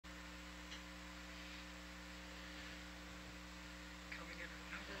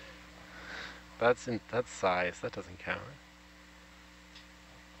That's size. That doesn't count.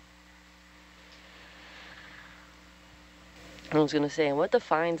 I was going to say, what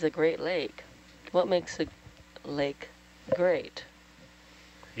defines a Great Lake? What makes a lake great?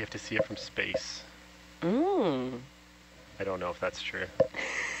 You have to see it from space. Mmm. I don't know if that's true.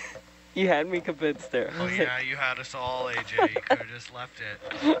 You had me convinced there. Oh yeah, you had us all, AJ. You could have just left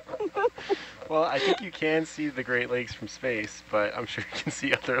it. Well, I think you can see the Great Lakes from space, but I'm sure you can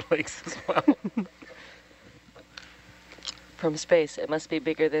see other lakes as well. From space, it must be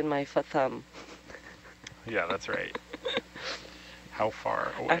bigger than my thumb. Yeah, that's right. How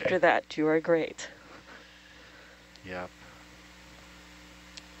far away? After that, you are great. Yep.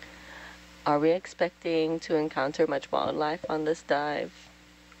 Are we expecting to encounter much wildlife on this dive?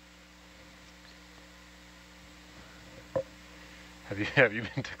 Have you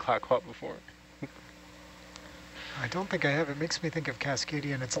been to Claquot before? I don't think I have. It makes me think of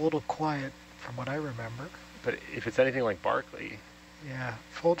Cascadian. It's a little quiet from what I remember. But if it's anything like Barkley. Yeah,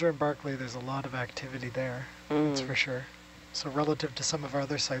 Folger and Barkley, there's a lot of activity there. That's for sure. So relative to some of our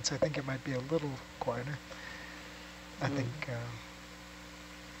other sites, I think it might be a little quieter. I think,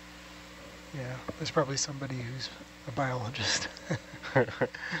 yeah, there's probably somebody who's a biologist. I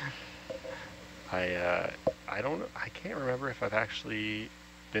can't remember if I've actually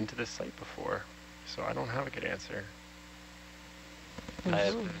been to this site before, so I don't have a good answer. I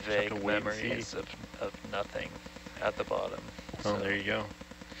have Have vague to wait and memories of nothing at the bottom. Oh, So, there you go.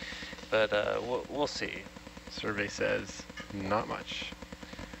 but we'll see. Survey says not much.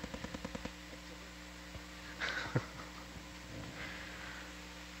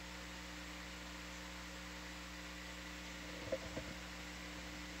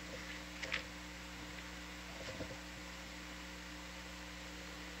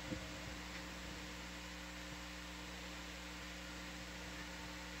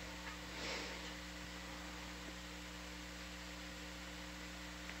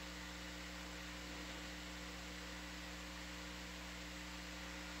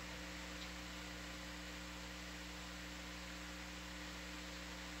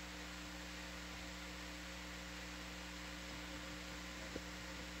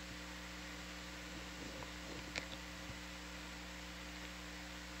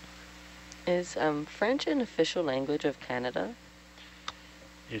 Is French an official language of Canada?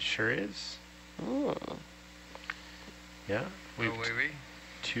 It sure is. Oh. Yeah, we have Oh, wait.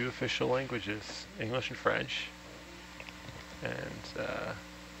 two official languages, English and French. And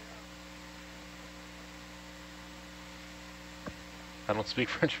I don't speak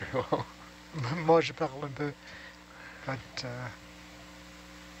French very well. Moi, je parle un peu. But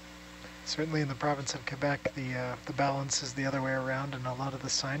certainly in the province of Quebec, the balance is the other way around, and a lot of the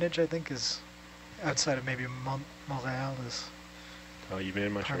signage, I think, is outside of maybe Montreal is Oh, you've been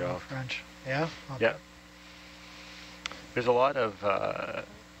in Montreal. French. Yeah? Okay. Yeah. There's a lot of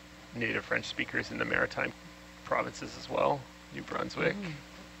native French speakers in the maritime provinces as well. New Brunswick,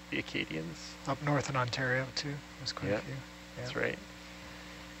 the Acadians. Up north in Ontario, too. There's quite a few. That's right.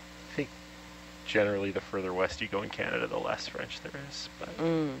 I think generally the further west you go in Canada, the less French there is, but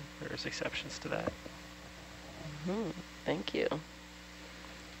there's exceptions to that. Thank you.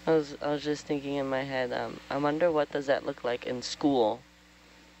 I was just thinking in my head, I wonder what does that look like in school,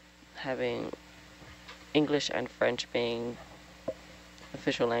 having English and French being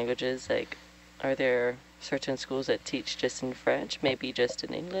official languages. Like, are there certain schools that teach just in French, maybe just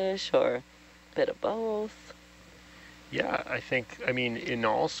in English, or a bit of both? Yeah, I mean, in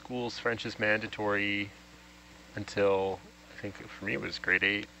all schools, French is mandatory until, I think for me it was grade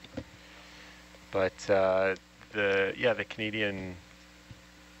 8. But the Canadian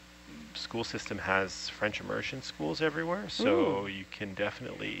school system has French immersion schools everywhere, so you can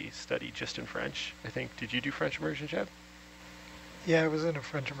definitely study just in French. I think, did you do French immersion, Jeb? Yeah, I was in a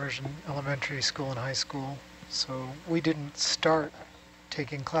French immersion elementary school and high school, so we didn't start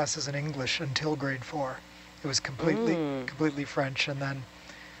taking classes in English until grade 4. It was completely French, and then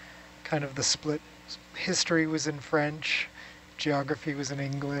kind of the split. History was in French, geography was in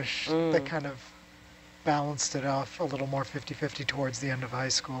English. That kind of balanced it off a little more 50-50 towards the end of high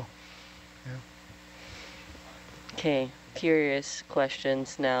school. Okay, curious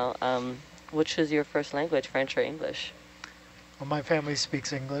questions now. Which is your first language, French or English? Well, my family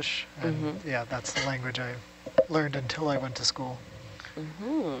speaks English, and yeah, that's the language I learned until I went to school.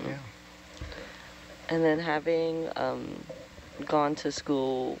 Yeah. And then having gone to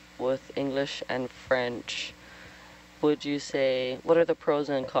school with English and French, would you say, what are the pros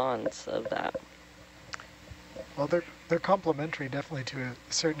and cons of that? Well, they're complementary, definitely, to a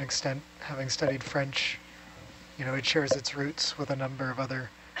certain extent. Having studied French, you know, it shares its roots with a number of other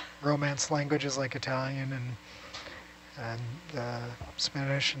Romance languages like Italian and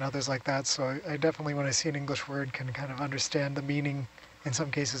Spanish and others like that. So I definitely, when I see an English word, can kind of understand the meaning, in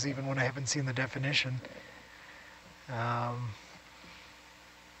some cases even when I haven't seen the definition.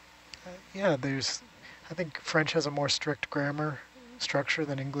 Yeah, I think French has a more strict grammar structure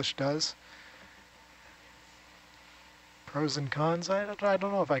than English does. Pros and cons, I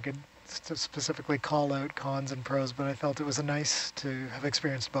don't know if I could specifically call out cons and pros, but I felt it was nice to have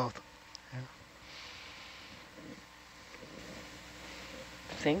experienced both. Yeah.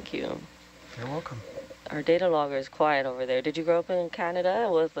 Thank you. You're welcome. Our data logger is quiet over there. Did you grow up in Canada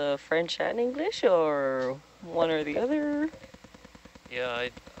with French and English, or one or the other? Yeah,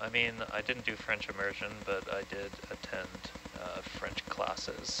 I mean, I didn't do French immersion, but I did attend French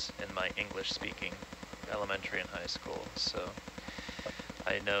classes in my English-speaking elementary and high school, so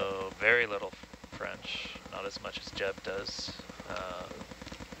I know very little French, not as much as Jeb does,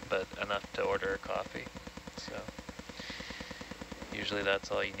 but enough to order a coffee, so usually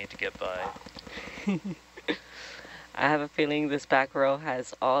that's all you need to get by. I have a feeling this back row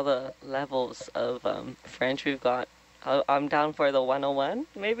has all the levels of French we've got. I'm down for the 101,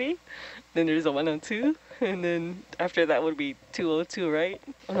 maybe. Then there's a 102, and then after that would be 202, right?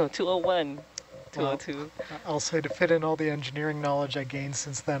 Oh no, 201. 202. Well, I'll say to fit in all the engineering knowledge I gained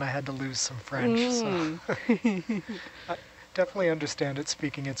since then, I had to lose some French. So I definitely understand it.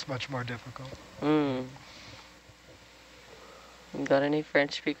 Speaking it's much more difficult. You got any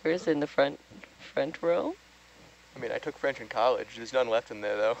French speakers in the front row? I mean, I took French in college. There's none left in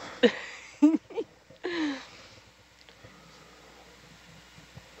there, though.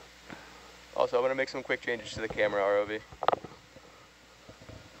 Also, I'm going to make some quick changes to the camera, ROV.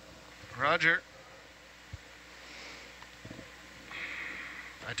 Roger.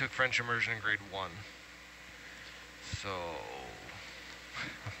 I took French immersion in grade 1. So,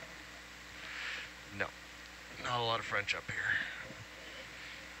 no, not a lot of French up here.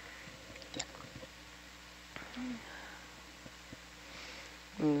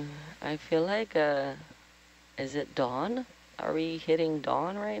 I feel like, is it dawn? Are we hitting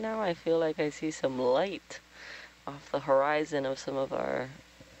dawn right now? I feel like I see some light off the horizon of some of our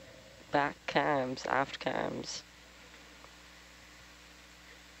back cams, aft cams.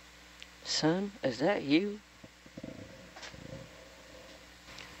 Son, is that you?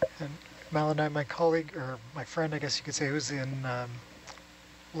 And Malini, my colleague, or my friend, I guess you could say, who's in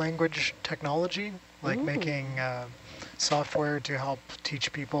language technology, like making software to help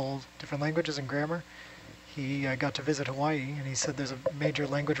teach people different languages and grammar. He got to visit Hawaii, and he said there's a major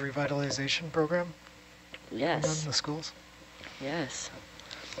language revitalization program going on in the schools. Yes.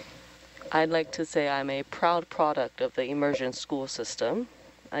 I'd like to say I'm a proud product of the immersion school system.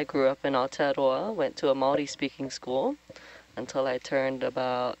 I grew up in Aotearoa, went to a Māori-speaking school until I turned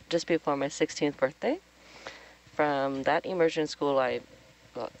about just before my 16th birthday. From that immersion school, I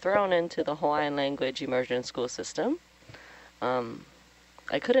got thrown into the Hawaiian language immersion school system.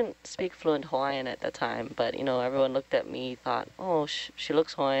 I couldn't speak fluent Hawaiian at the time, but, you know, everyone looked at me, thought, oh, she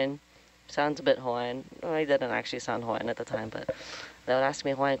looks Hawaiian, sounds a bit Hawaiian. Well, I didn't actually sound Hawaiian at the time, but they would ask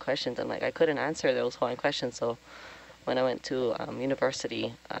me Hawaiian questions, and, like, I couldn't answer those Hawaiian questions, so when I went to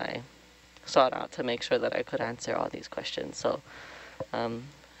university, I sought out to make sure that I could answer all these questions. So I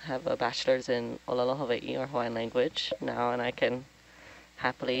have a bachelor's in Olelo Hawaii, or Hawaiian language, now, and I can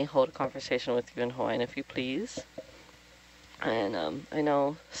happily hold a conversation with you in Hawaiian if you please. And I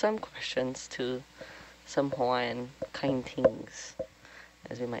know some questions to some Hawaiian kind things,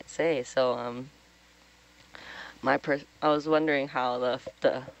 as we might say. So I was wondering how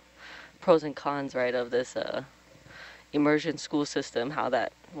the pros and cons, right, of this immersion school system, how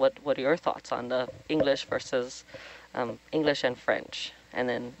that, what are your thoughts on the English versus English and French? And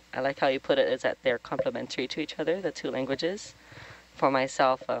then I like how you put it, is that they're complementary to each other, the two languages. For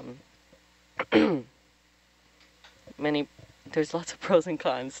myself, there's lots of pros and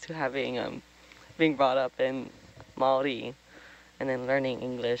cons to having being brought up in Maori and then learning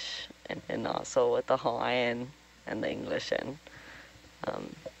English, and also with the Hawaiian and the English, and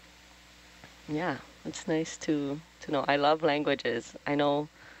yeah, it's nice to know. I love languages. I know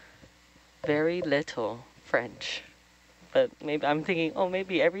very little French, but maybe I'm thinking, oh,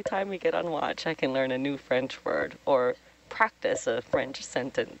 maybe every time we get on watch, I can learn a new French word or practice a French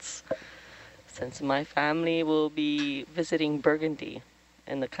sentence. Since my family will be visiting Burgundy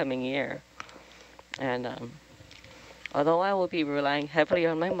in the coming year. And although I will be relying heavily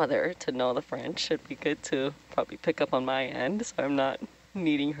on my mother to know the French, it'd be good to probably pick up on my end, so I'm not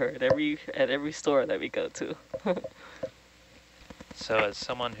needing her at every store that we go to. So as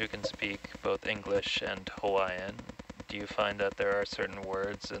someone who can speak both English and Hawaiian, do you find that there are certain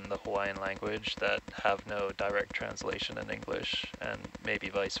words in the Hawaiian language that have no direct translation in English, and maybe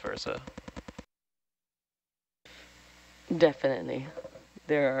vice versa? Definitely.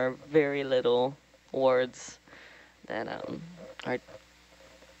 There are very little words that are,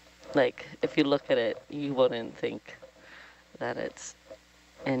 like, if you look at it, you wouldn't think that it's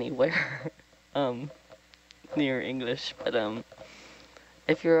anywhere near English. But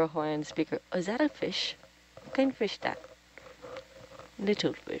if you're a Hawaiian speaker, oh, is that a fish? What kind of fish that?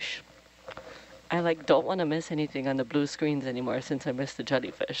 Little fish. I like don't want to miss anything on the blue screens anymore since I missed the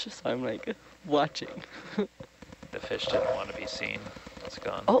jellyfish. So I'm like watching. The fish didn't want to be seen. It's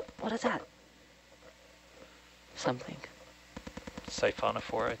gone. Oh, what is that? Something.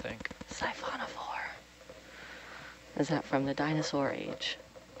 Siphonophore, I think. Siphonophore. Is that from the dinosaur age?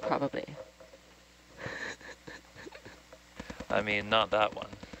 Probably. I mean, not that one.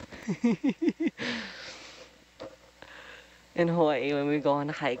 In Hawaii, when we go on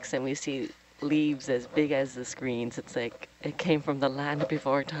hikes and we see leaves as big as the screens, it's like it came from the land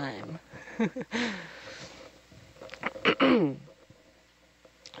before time.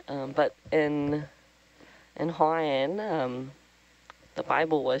 But in Hawaiian, the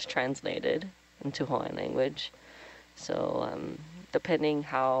Bible was translated into Hawaiian language. So depending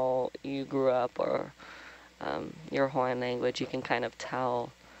how you grew up or your Hawaiian language, you can kind of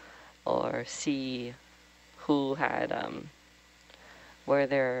tell or see who had where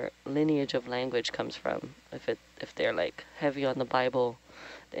their lineage of language comes from. If they're like heavy on the Bible,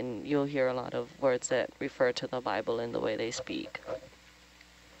 then you'll hear a lot of words that refer to the Bible in the way they speak.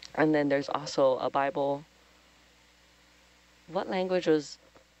 And then there's also a Bible. What language was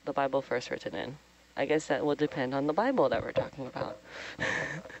the Bible first written in? I guess that will depend on the Bible that we're talking about. I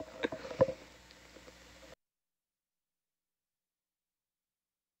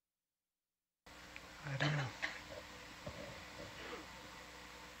don't know.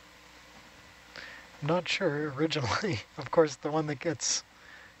 I'm not sure originally. Of course, the one that gets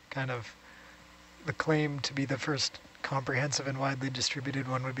kind of the claim to be the first comprehensive and widely distributed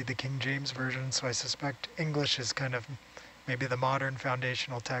one would be the King James Version, so I suspect English is kind of maybe the modern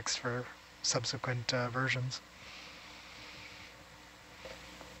foundational text for subsequent versions.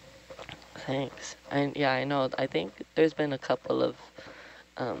 Thanks. And yeah, I know. I think there's been a couple of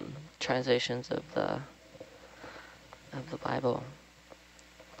translations of the Bible.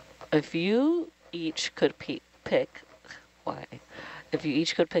 If you each could pick, why? If you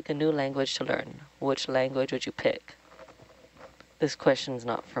each could pick a new language to learn, which language would you pick? This question's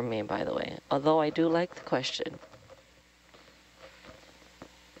not from me, by the way, although I do like the question.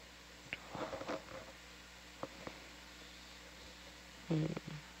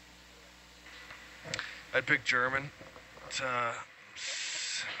 I'd pick German.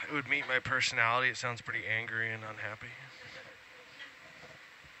 It would meet my personality. It sounds pretty angry and unhappy.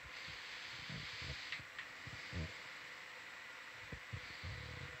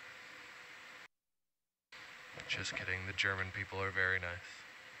 Just kidding. The German people are very nice.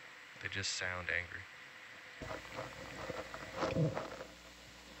 They just sound angry.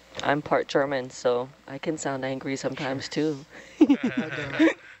 I'm part German, so I can sound angry sometimes too.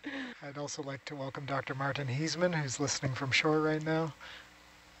 I'd also like to welcome Dr. Martin Hiesman, who's listening from shore right now,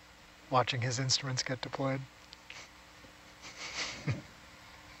 watching his instruments get deployed.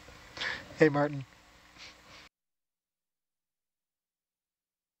 Hey, Martin.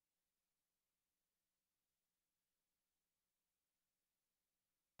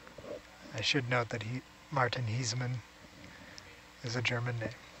 I should note that Martin Hiesman is a German name.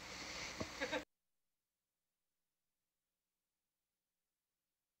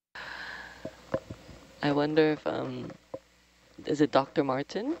 I wonder if, is it Dr.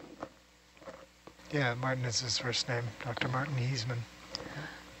 Martin? Yeah, Martin is his first name, Dr. Martin Hiesman.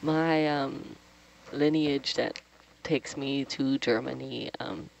 My lineage that takes me to Germany,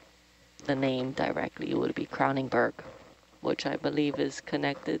 the name directly would be Kroningerberg, which I believe is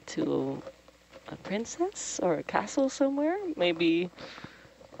connected to a princess or a castle somewhere. Maybe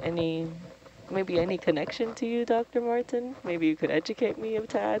any connection to you, Dr. Martin? Maybe you could educate me a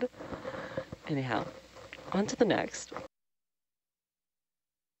tad. Anyhow, on to the next.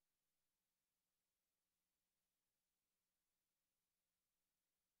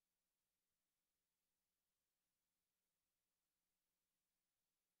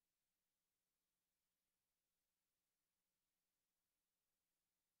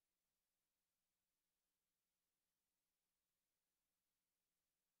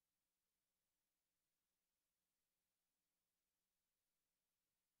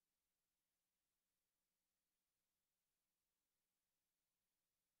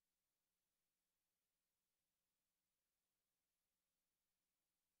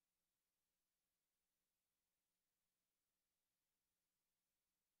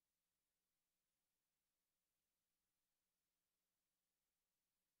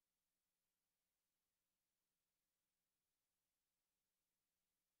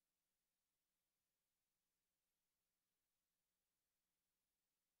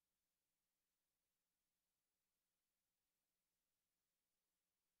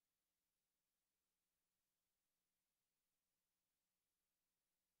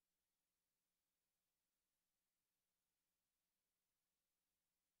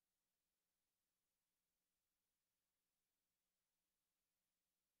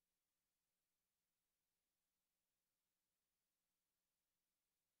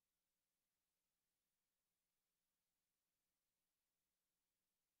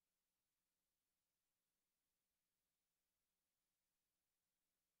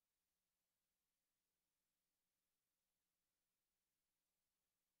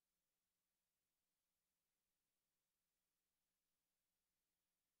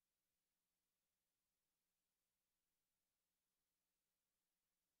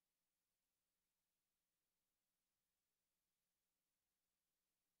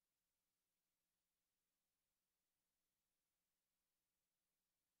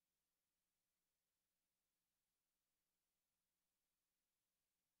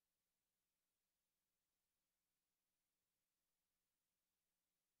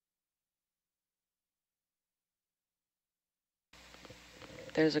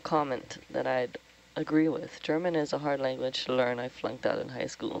 There's a comment that I'd agree with. German is a hard language to learn. I flunked out in high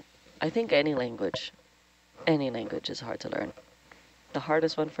school. I think any language is hard to learn. The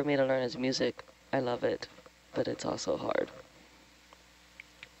hardest one for me to learn is music. I love it, but it's also hard.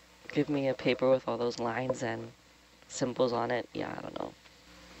 Give me a paper with all those lines and symbols on it. Yeah, I don't know.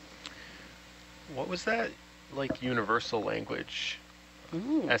 What was that, like, universal language?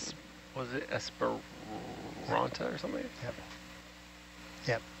 Was it Esperanto or something? Yep.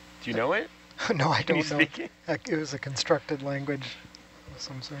 Yep. Do you know it? No, I Can you don't know. speak it? It was a constructed language of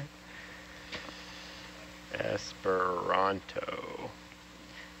some sort. Esperanto.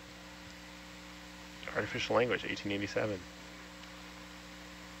 Artificial language, 1887.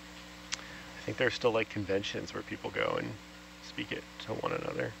 I think there's still like conventions where people go and speak it to one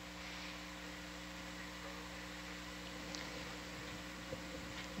another.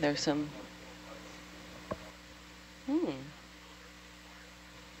 There's some...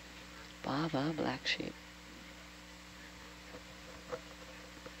 Bava, black sheep.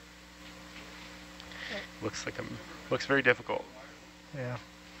 Looks very difficult. Yeah.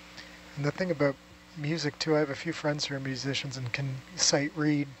 And the thing about music too, I have a few friends who are musicians and can sight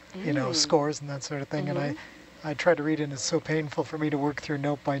read, you know, scores and that sort of thing. And I try to read it and it's so painful for me to work through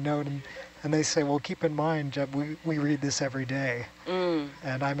note by note. And they say, well, keep in mind, Jeb, we read this every day.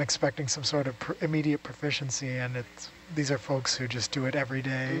 And I'm expecting some sort of immediate proficiency. And these are folks who just do it every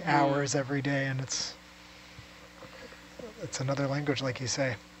day, hours every day. And it's another language, like you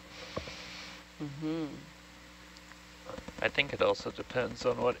say. I think it also depends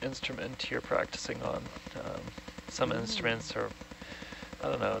on what instrument you're practicing on. Some instruments are, I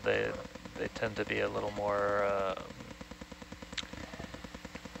don't know, they tend to be a little more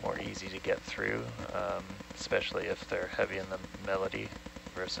easy to get through, especially if they're heavy in the melody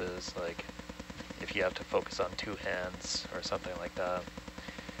versus like if you have to focus on two hands or something like that.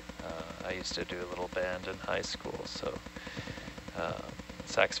 I used to do a little band in high school, so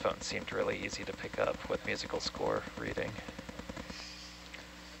saxophone seemed really easy to pick up with musical score reading.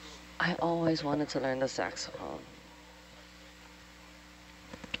 I always wanted to learn the saxophone.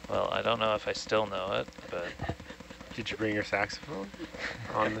 Well, I don't know if I still know it, but... Did you bring your saxophone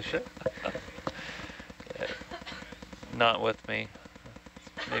on the ship? Not with me.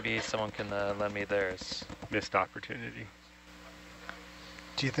 Maybe someone can lend me theirs. Missed opportunity.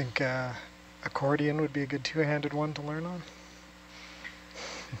 Do you think accordion would be a good two-handed one to learn on?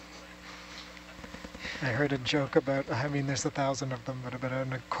 I heard a joke about, I mean, there's 1,000 of them, but about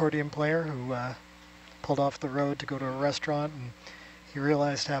an accordion player who pulled off the road to go to a restaurant, and he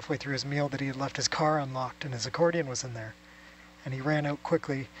realized halfway through his meal that he had left his car unlocked and his accordion was in there. And he ran out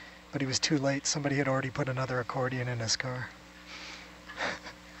quickly, but he was too late. Somebody had already put another accordion in his car.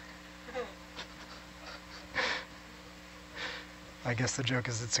 I guess the joke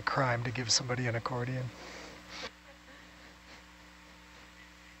is it's a crime to give somebody an accordion.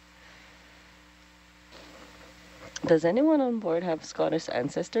 Does anyone on board have Scottish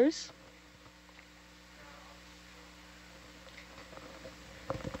ancestors?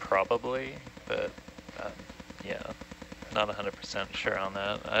 Probably, but yeah, not 100% sure on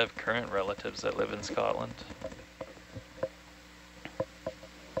that. I have current relatives that live in Scotland.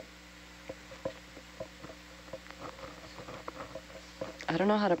 I don't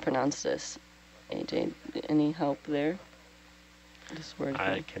know how to pronounce this. AJ, any help there? This word.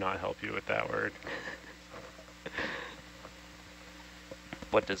 I cannot help you with that word.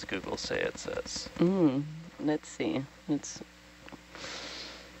 What does Google say it says? Let's see.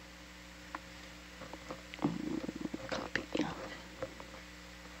 Copy.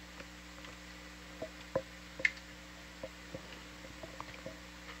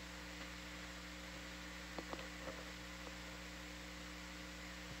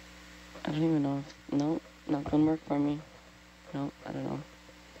 I don't even know if, no, not gonna work for me. No, I don't know.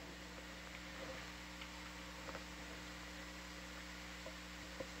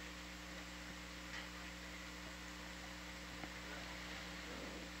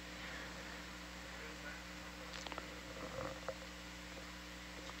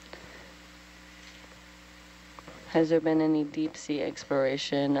 Has there been any deep sea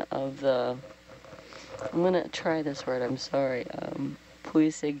exploration of the, I'm gonna try this word, I'm sorry,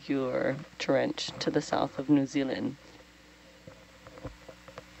 Puisegur Trench to the south of New Zealand?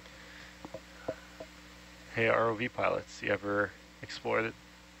 Hey, ROV pilots, you ever explore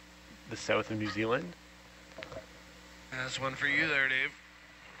the south of New Zealand? That's one for you there, Dave.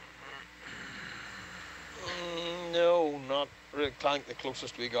 No, not really. Clank, the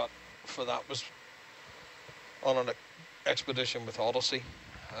closest we got for that was on an expedition with Odyssey.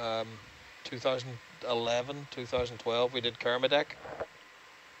 2011, 2012, we did Kermadec.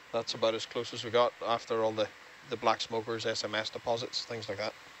 That's about as close as we got after all the black smokers, SMS deposits, things like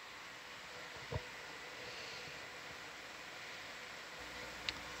that.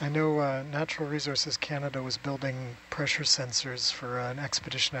 I know Natural Resources Canada was building pressure sensors for an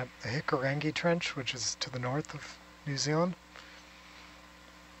expedition at the Hikurangi Trench, which is to the north of New Zealand.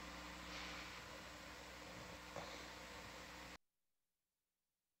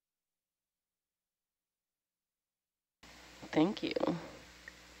 Thank you.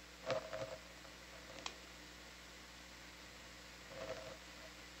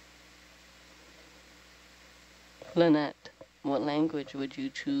 Lynette, what language would you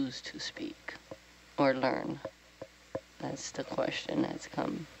choose to speak or learn? That's the question that's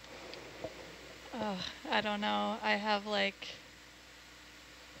come. Oh, I don't know. I have like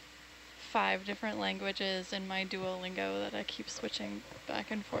 5 different languages in my Duolingo that I keep switching back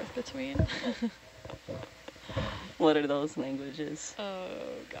and forth between. What are those languages? Oh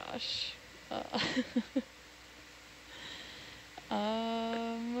gosh.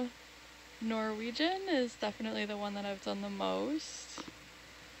 Norwegian is definitely the one that I've done the most.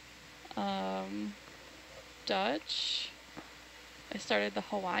 Dutch. I started the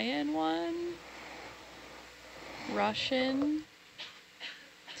Hawaiian one. Russian.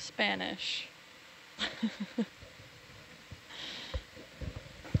 Spanish.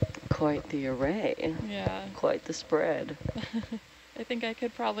 Quite the array. Yeah. Quite the spread. I think I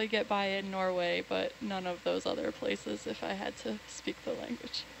could probably get by in Norway, but none of those other places if I had to speak the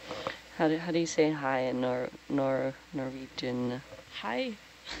language. How do you say hi in Norwegian? Hi.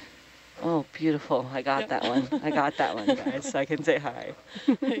 Oh, beautiful. I got Yep. that one. I got that one, guys. I can say hi.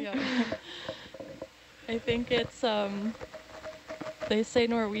 Yeah. I think it's, they say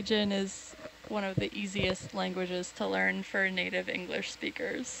Norwegian is one of the easiest languages to learn for native English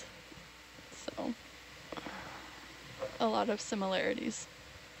speakers. So, a lot of similarities.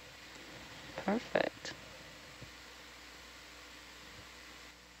 Perfect.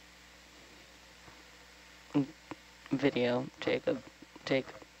 Video, Jacob. Jake,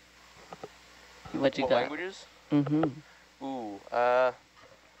 what you What got? languages? Mm-hmm. Ooh, the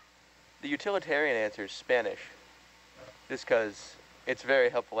utilitarian answer is Spanish. Just because it's a very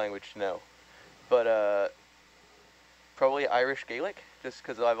helpful language to know. But, probably Irish Gaelic, just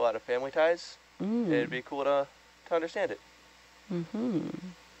because I have a lot of family ties. It'd be cool to understand it. Mm-hmm.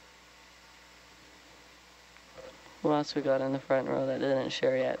 What else we got in the front row that didn't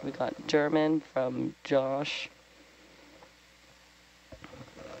share yet? We got German from Josh.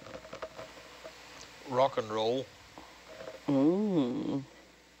 Rock and roll. Ooh.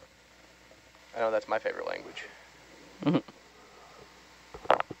 I know that's my favorite language.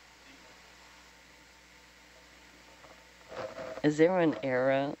 Is there an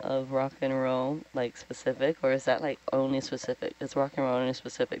era of rock and roll, like, specific, or is that, like, only specific? Is rock and roll only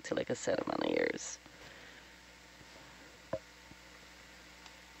specific to, like, a set amount of years?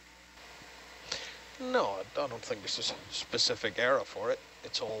 No, I don't think there's a specific era for it.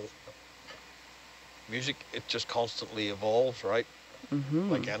 It's all music. It just constantly evolves, right? Mm-hmm.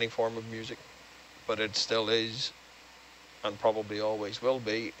 Like any form of music. But it still is, and probably always will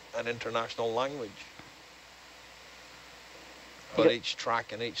be, an international language. But Yep. each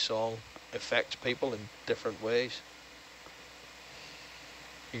track and each song affects people in different ways.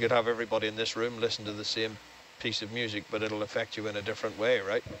 You could have everybody in this room listen to the same piece of music, but it'll affect you in a different way,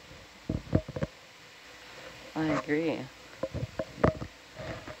 right? I agree.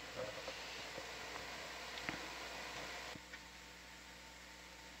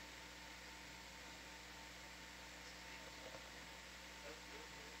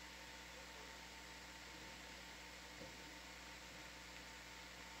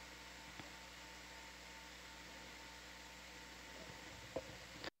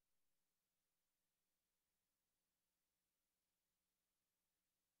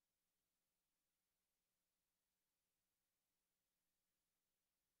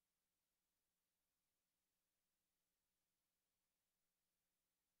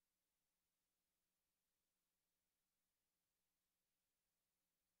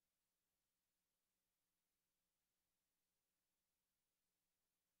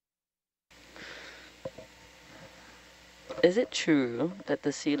 Is it true that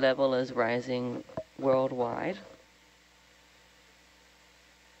the sea level is rising worldwide?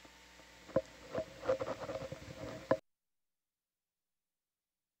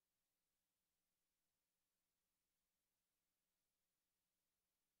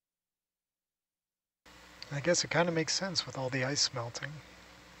 I guess it kind of makes sense with all the ice melting.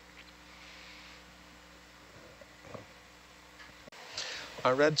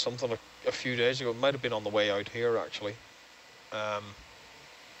 I read something a few days ago, it might have been on the way out here actually,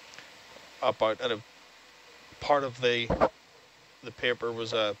 about, and part of the paper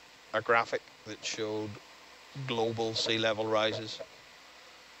was a graphic that showed global sea level rises.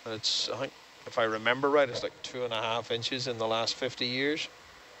 And it's, I think, if I remember right, it's like 2.5 inches in the last 50 years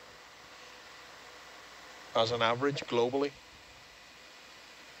as an average globally.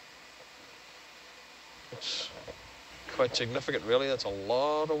 It's quite significant, really. That's a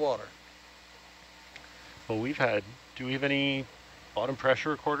lot of water. Well, do we have any bottom pressure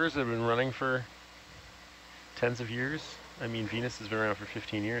recorders that have been running for tens of years? I mean, Venus has been around for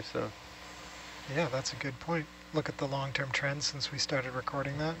 15 years, so. Yeah, that's a good point. Look at the long-term trends since we started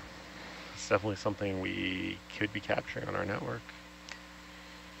recording that. It's definitely something we could be capturing on our network.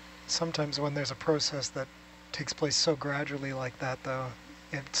 Sometimes when there's a process that takes place so gradually like that, though,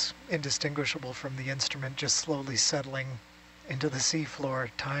 it's indistinguishable from the instrument just slowly settling into the seafloor,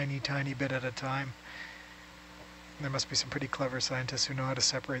 tiny, tiny bit at a time. There must be some pretty clever scientists who know how to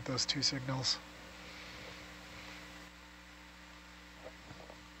separate those two signals.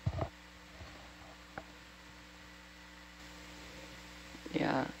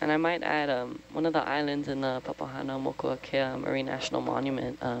 Yeah, and I might add one of the islands in the Papahanaumokuakea Marine National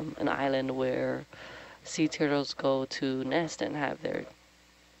Monument, an island where sea turtles go to nest and have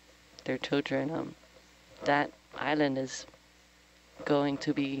their children. That island is going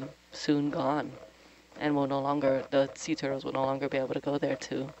to be soon gone, and the sea turtles will no longer be able to go there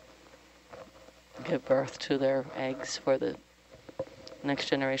to give birth to their eggs for the next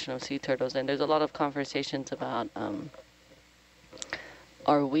generation of sea turtles. And there's a lot of conversations about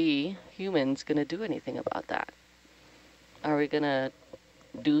are we humans gonna do anything about that? Are we gonna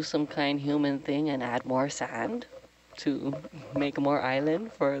do some kind human thing and add more sand to make more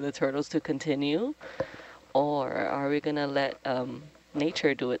island for the turtles to continue? Or are we gonna let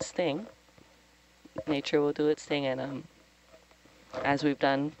nature do its thing? Nature will do its thing, and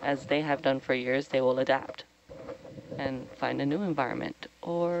as they have done for years, they will adapt and find a new environment.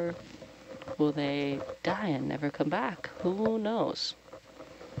 Or will they die and never come back? Who knows?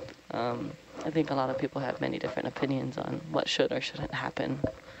 I think a lot of people have many different opinions on what should or shouldn't happen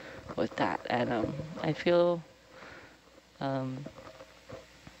with that, and I feel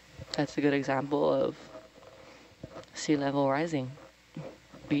that's a good example of sea level rising.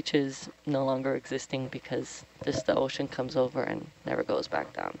 Beaches no longer existing because just the ocean comes over and never goes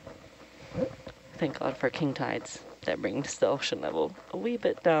back down. Thank God for king tides that brings the ocean level a wee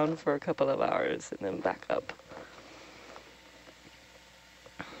bit down for a couple of hours and then back up.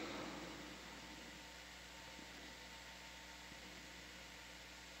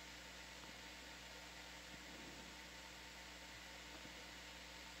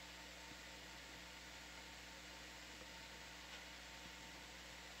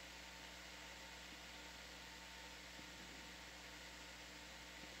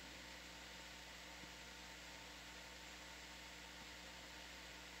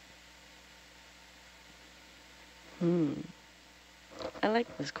 I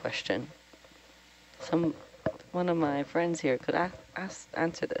like this question. One of my friends here could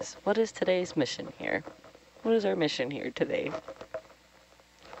answer this. What is today's mission here? What is our mission here today?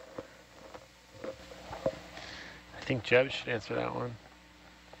 I think Jeb should answer that one.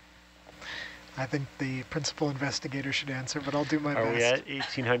 I think the principal investigator should answer, but I'll do my best. Are we at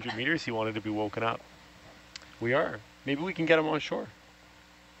 1,800 meters? He wanted to be woken up. We are. Maybe we can get him on shore.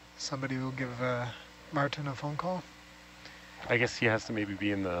 Somebody will give Martin a phone call. I guess he has to maybe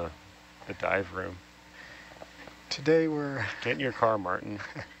be in the dive room. Today we're... Get in your car, Martin.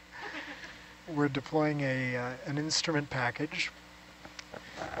 We're deploying an instrument package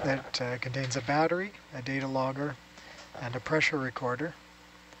that contains a battery, a data logger, and a pressure recorder.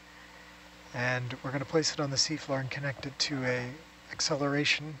 And we're going to place it on the seafloor and connect it to a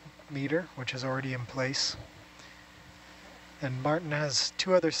acceleration meter, which is already in place. And Martin has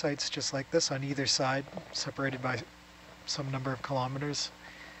 2 other sites just like this on either side, separated by some number of kilometers.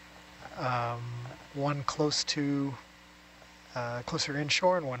 One closer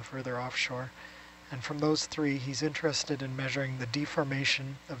inshore and one further offshore. And from those 3, he's interested in measuring the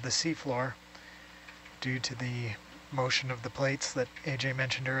deformation of the seafloor due to the motion of the plates that AJ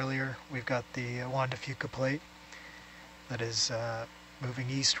mentioned earlier. We've got the Juan de Fuca plate that is moving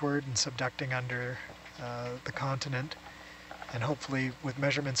eastward and subducting under the continent. And hopefully with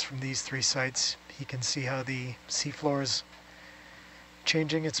measurements from these 3 sites, he can see how the seafloor is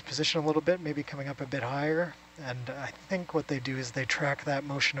changing its position a little bit, maybe coming up a bit higher. And I think what they do is they track that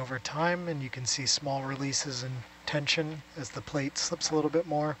motion over time, and you can see small releases in tension as the plate slips a little bit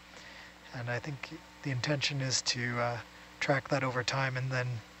more. And I think the intention is to track that over time, and then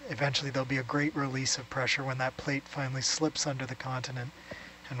eventually there'll be a great release of pressure when that plate finally slips under the continent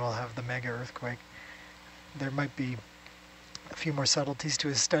and we'll have the mega earthquake. There might be a few more subtleties to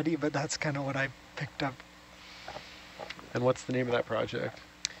his study, but that's kind of what I picked up. And what's the name of that project?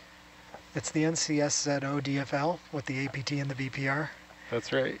 It's the NCSZO DFL with the APT and the VPR.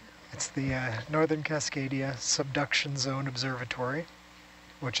 That's right. It's the Northern Cascadia Subduction Zone Observatory,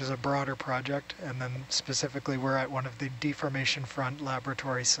 which is a broader project, and then specifically we're at one of the deformation front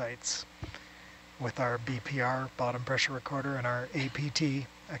laboratory sites with our BPR, bottom pressure recorder, and our APT,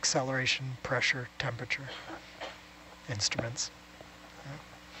 acceleration, pressure, temperature instruments.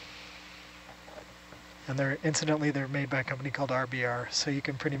 And incidentally, they're made by a company called RBR, so you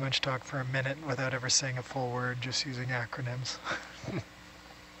can pretty much talk for a minute without ever saying a full word, just using acronyms.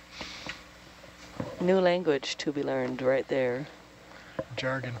 New language to be learned right there.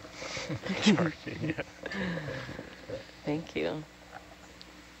 Jargon. Jargon, yeah. Thank you.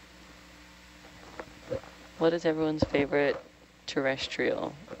 What is everyone's favorite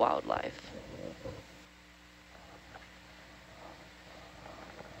terrestrial wildlife?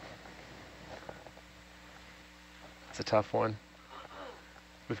 It's a tough one.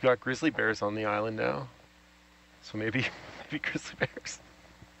 We've got grizzly bears on the island now, so maybe grizzly bears.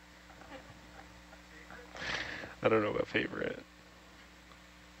 I don't know about favorite.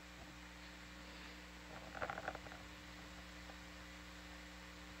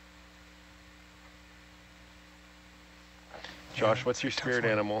 Josh, what's your spirit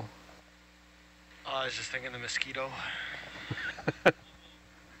animal? I was just thinking the mosquito.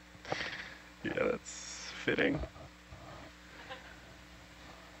 Yeah, that's fitting.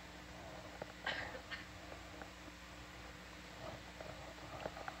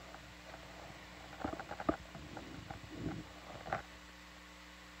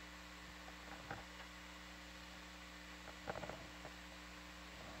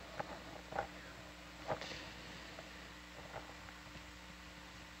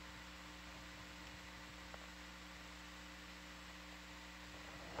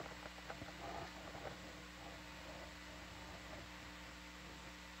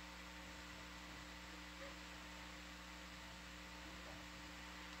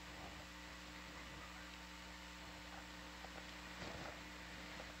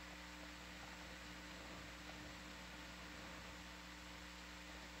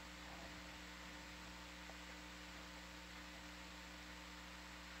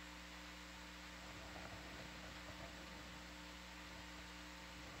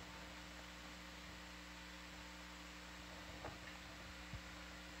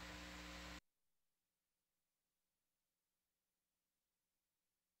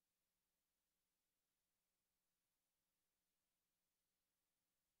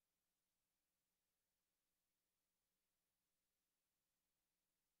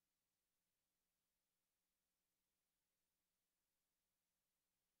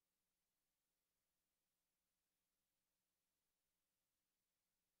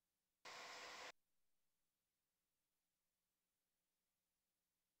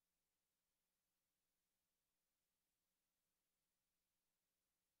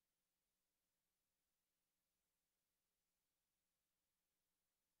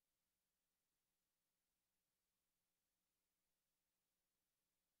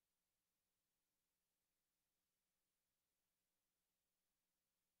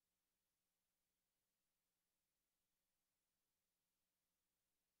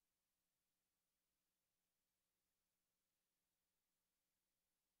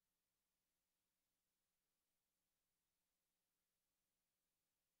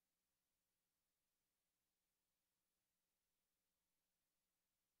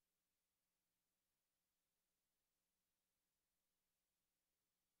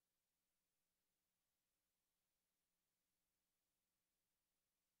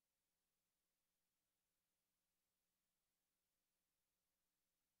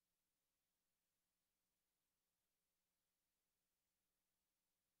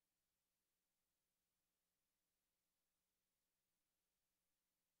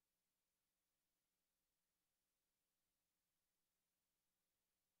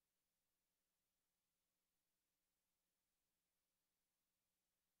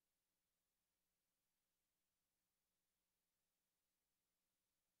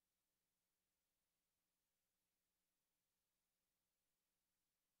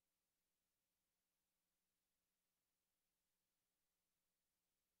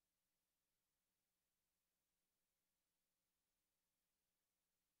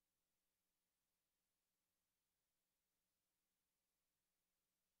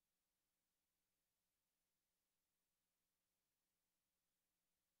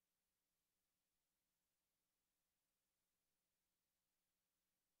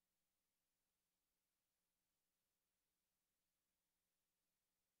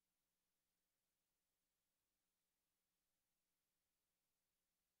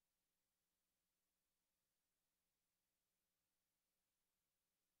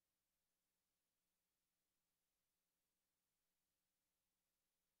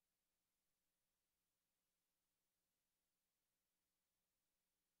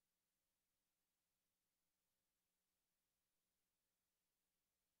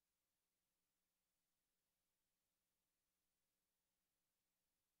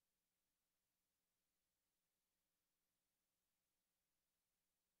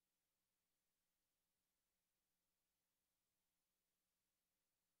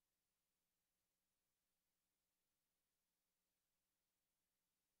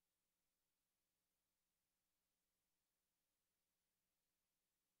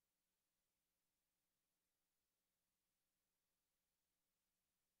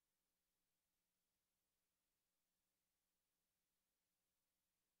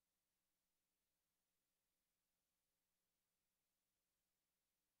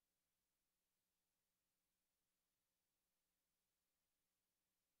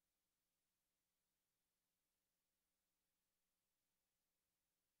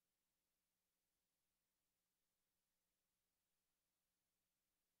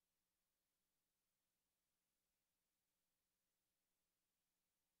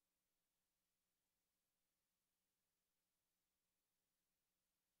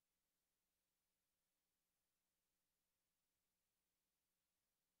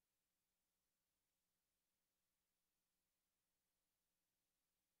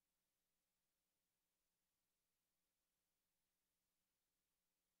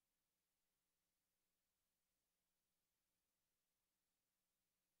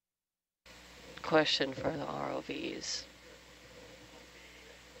 question for the ROVs.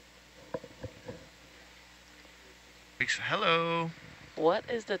 Hello. What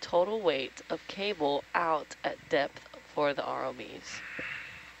is the total weight of cable out at depth for the ROVs?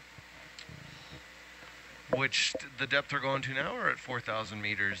 Which, the depth we're going to now, or at 4,000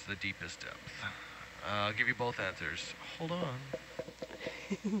 meters, the deepest depth? I'll give you both answers. Hold on.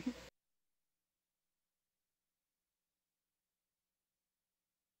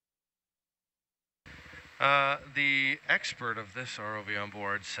 The expert of this ROV on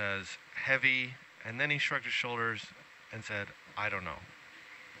board says heavy, and then he shrugged his shoulders and said, I don't know.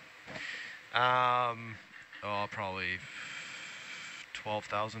 Probably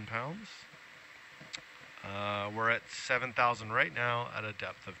 12,000 pounds. We're at 7,000 right now at a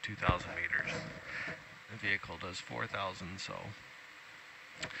depth of 2,000 meters. The vehicle does 4,000, so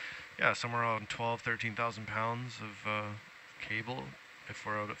yeah, somewhere around 12, 13,000 pounds of cable if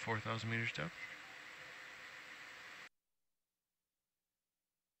we're out at 4,000 meters depth.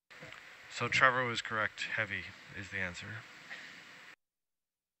 So Trevor was correct. Heavy is the answer.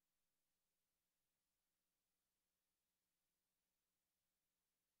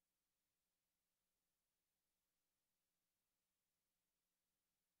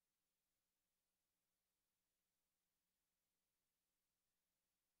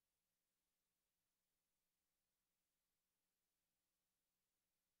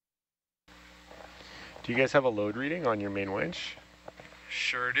 Do you guys have a load reading on your main winch?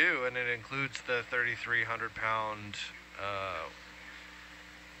 Sure do, and it includes the 3,300 pound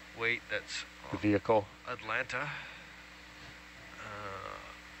weight that's The vehicle? Atlanta.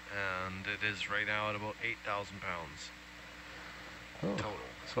 And it is right now at about 8,000 pounds total.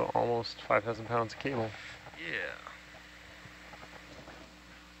 So almost 5,000 pounds of cable. Yeah.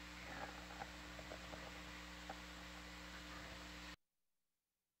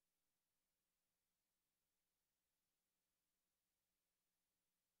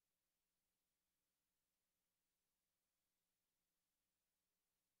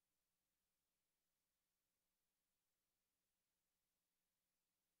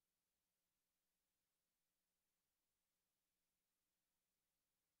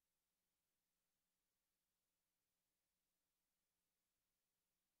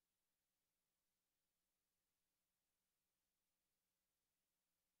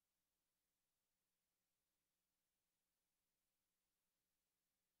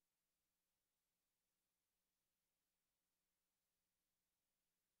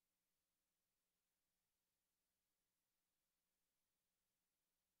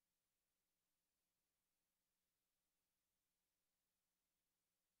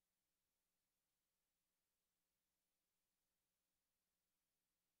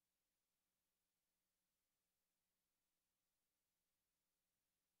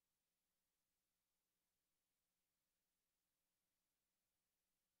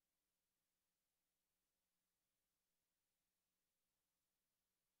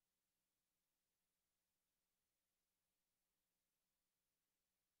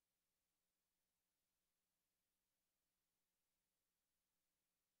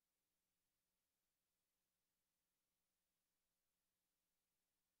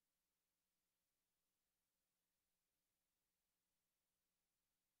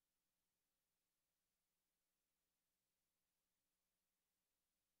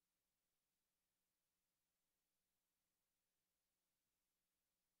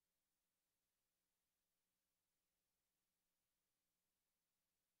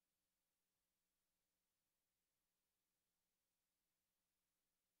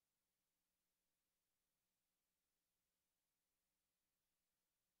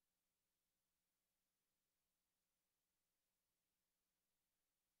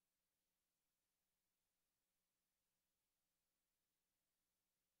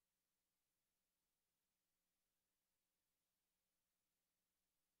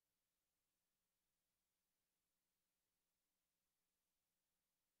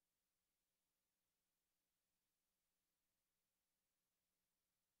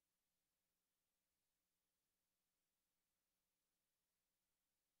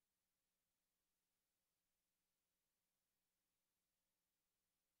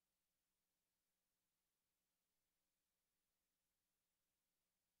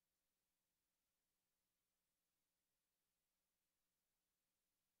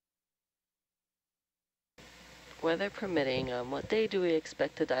 Weather permitting, what day do we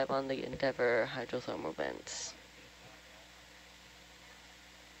expect to dive on the Endeavour hydrothermal vents?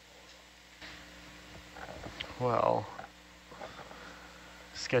 Well,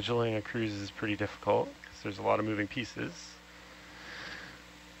 scheduling a cruise is pretty difficult because there's a lot of moving pieces.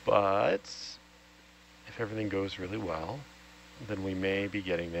 But if everything goes really well, then we may be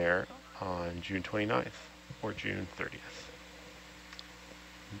getting there on June 29th or June 30th.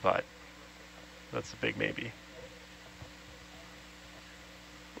 But that's a big maybe.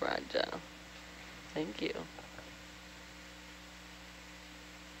 Roger. Thank you.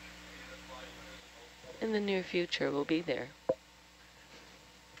 In the near future, we'll be there.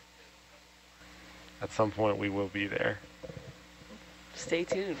 At some point, we will be there. Stay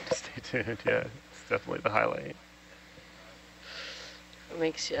tuned. Stay tuned. Yeah, it's definitely the highlight. It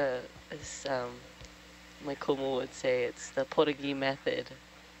makes you, as my Kumu would say, it's the Portuguese method,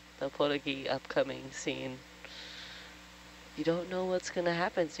 the Portuguese upcoming scene. You don't know what's gonna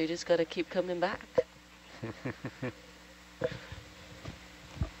happen, so you just gotta keep coming back.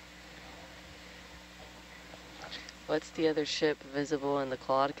 What's the other ship visible in the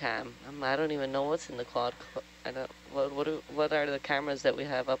quad cam? I don't even know what's in the quad. I don't. What are the cameras that we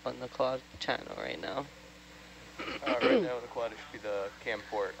have up on the quad channel right now? Right now in the quad, it should be the cam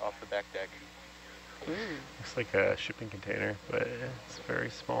port off the back deck. Looks like a shipping container, but it's very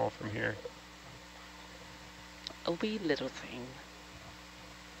small from here. A wee little thing.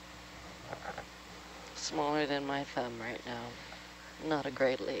 Smaller than my thumb right now. Not a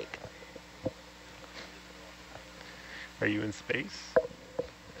great lake. Are you in space?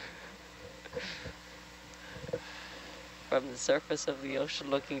 From the surface of the ocean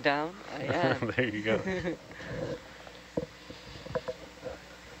looking down, I am. There you go.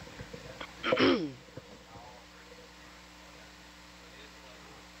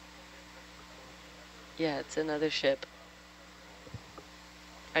 Yeah, it's another ship.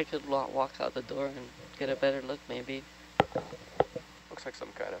 I could walk out the door and get a better look, maybe. Looks like some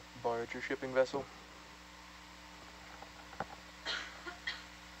kind of barge or shipping vessel.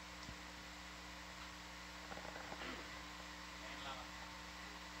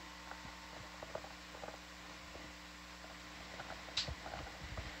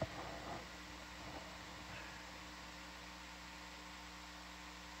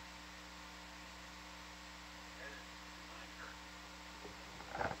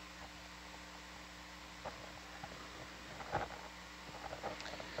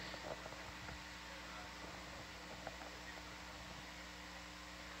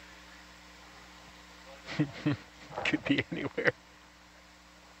 Could be anywhere.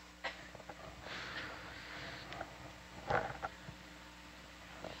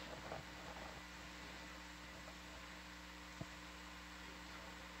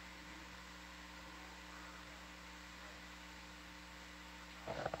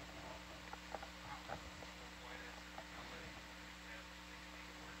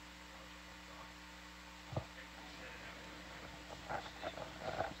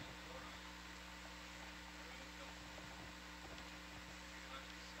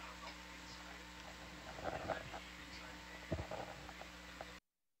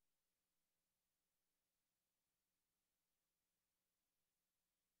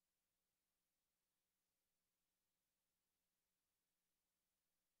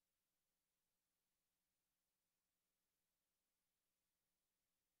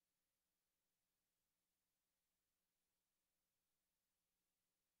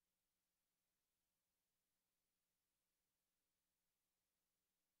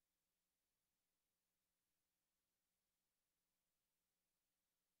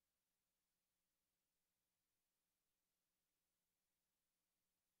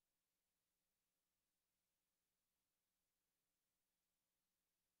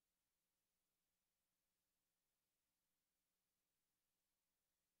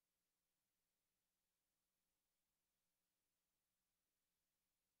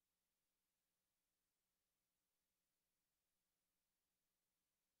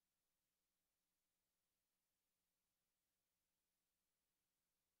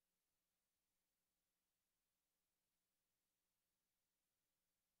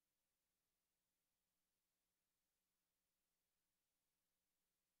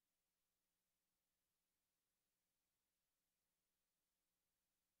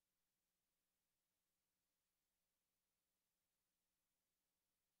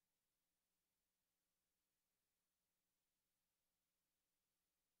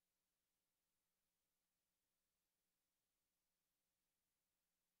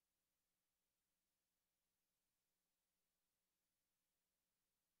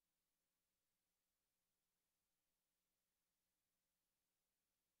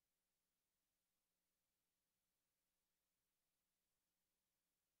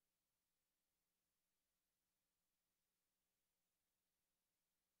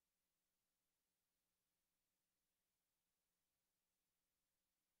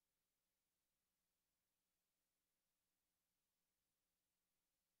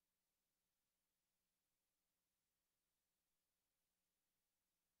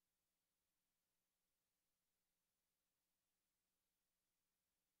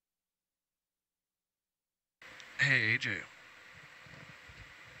 Hey, AJ.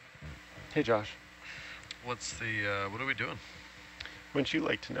 Hey, Josh. What's the, what are we doing? Wouldn't you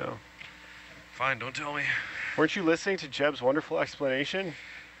like to know? Fine, don't tell me. Weren't you listening to Jeb's wonderful explanation?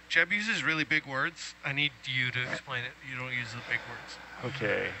 Jeb uses really big words. I need you to explain it. You don't use the big words.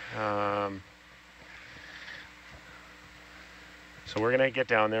 Okay. So we're going to get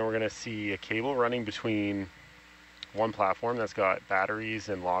down there. We're going to see a cable running between one platform that's got batteries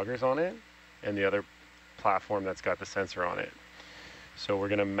and loggers on it and the other platform that's got the sensor on it. So we're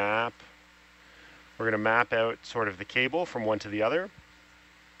going to map out sort of the cable from one to the other.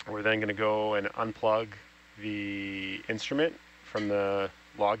 We're then going to go and unplug the instrument from the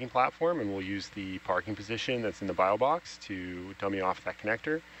logging platform, and we'll use the parking position that's in the bio box to dummy off that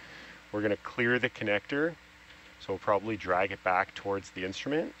connector. We're going to clear the connector, so we'll probably drag it back towards the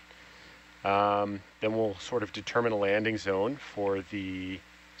instrument. Then we'll sort of determine a landing zone for the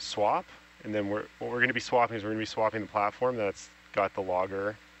swap, and then what we're going to be swapping is we're going to be swapping the platform that's got the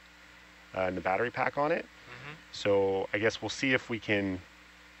logger and the battery pack on it. So I guess we'll see if we can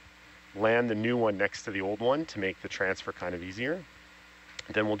land the new one next to the old one to make the transfer kind of easier.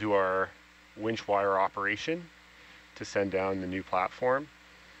 Then we'll do our winch wire operation to send down the new platform.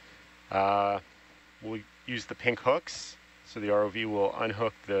 We'll use the pink hooks. So the ROV will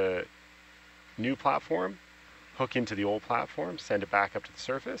unhook the new platform, hook into the old platform, send it back up to the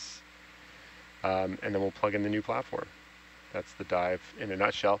surface, and then we'll plug in the new platform. That's the dive in a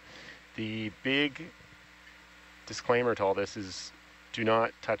nutshell. The big disclaimer to all this is do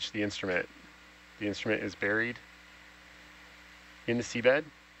not touch the instrument. The instrument is buried in the seabed,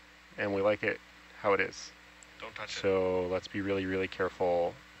 and we like it how it is. Don't touch it. So let's be really, really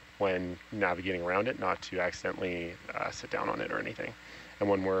careful when navigating around it, not to accidentally sit down on it or anything. And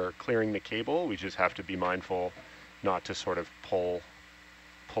when we're clearing the cable, we just have to be mindful not to sort of pull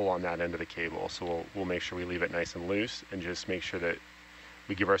on that end of the cable. So we'll make sure we leave it nice and loose, and just make sure that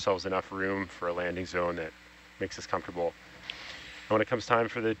we give ourselves enough room for a landing zone that makes us comfortable. And when it comes time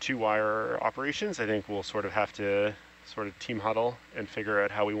for the 2-wire operations, I think we'll sort of have to sort of team huddle and figure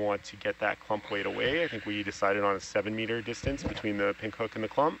out how we want to get that clump weight away. I think we decided on a 7-meter distance between the pink hook and the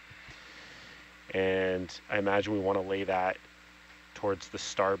clump. And I imagine we want to lay that towards the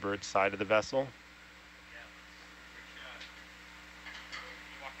starboard side of the vessel.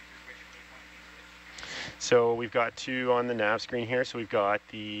 So we've got 2 on the nav screen here. So we've got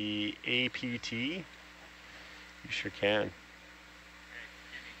the APT. You sure can.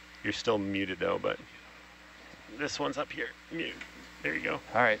 You're still muted though, but this one's up here. Mute. There you go.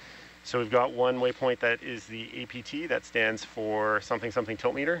 All right. So we've got one waypoint that is the APT. That stands for something something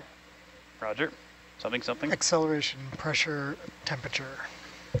tilt meter. Roger. Something, something. Acceleration, pressure, temperature.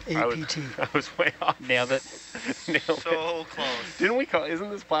 APT. I was way off. Nailed it. Nailed it. So close. Didn't we call? Isn't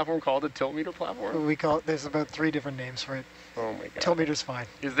this platform called a tilt meter platform? We call it, there's about 3 different names for it. Oh my god. Tilt meter's fine.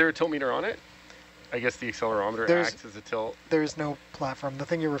 Is there a tilt meter on it? I guess the accelerometer acts as a tilt. There is no platform. The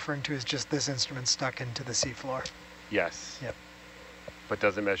thing you're referring to is just this instrument stuck into the seafloor. Yes. Yep. But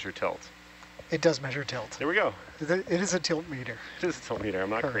does it measure tilt? It does measure tilt. There we go. It is a tilt meter. It is a tilt meter. I'm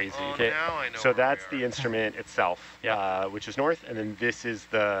not crazy. Oh, Okay. now I know So where that's we the are. instrument itself, which is north, and then this is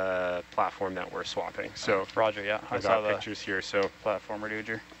the platform that we're swapping. So Roger, yeah. I I've saw got the pictures here. So platformer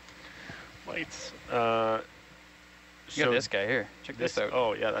dude. lights. You got this guy here. Check this out.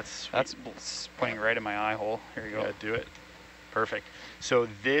 Oh yeah, that's sweet. That's pointing right in my eye hole. Here you go. Yeah, do it. Perfect. So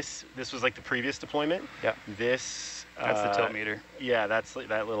this was like the previous deployment. Yeah. This. That's the tilt meter. Yeah, that's like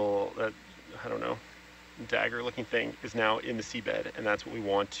that little I don't know, dagger-looking thing is now in the seabed, and that's what we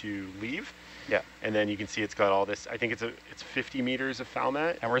want to leave. Yeah. And then you can see it's got all this. I think it's 50 meters of foul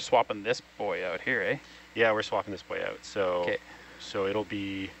mat. And we're swapping this boy out here, eh? Yeah, we're swapping this boy out. So. Okay. So it'll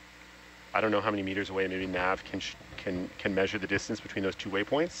be. I don't know how many meters away. Maybe Nav can measure the distance between those 2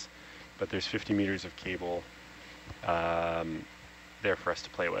 waypoints, but there's 50 meters of cable there for us to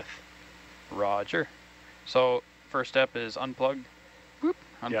play with. Roger. So first step is unplug. Whoop.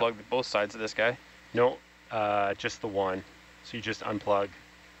 Unplug both sides of this guy. No, just the one. So you just unplug.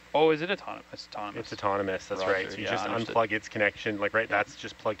 Oh, is it autonomous? It's autonomous. It's autonomous. That's Roger, right. So you yeah, just understood. unplug its connection. Like that's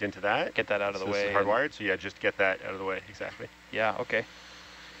just plugged into that. Get that out of the So way. this is hardwired. So yeah, just get that out of the way. Exactly. Yeah. Okay.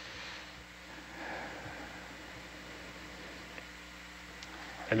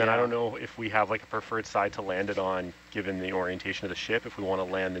 And then I don't know if we have like a preferred side to land it on, given the orientation of the ship. If we want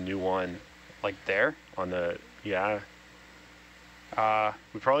to land the new one, like there on the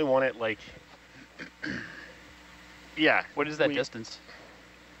we probably want it like What is that distance?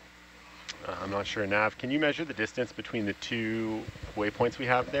 I'm not sure. Nav, can you measure the distance between the 2 waypoints we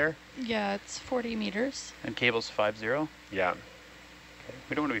have there? Yeah, it's 40 meters. And cable's 50. Yeah. Okay.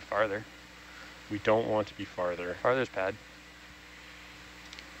 We don't want to be farther. We don't want to be farther. Farther's pad.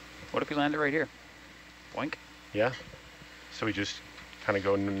 What if we land it right here? Boink. Yeah. So we just kind of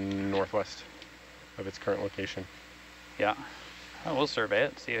go northwest of its current location. Yeah. Oh, we'll survey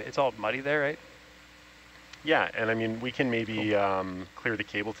it. See, it's all muddy there, right? Yeah, and I mean, we can maybe clear the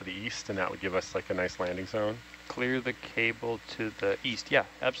cable to the east, and that would give us like a nice landing zone. Clear the cable to the east. Yeah,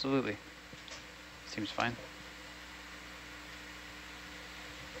 absolutely. Seems fine.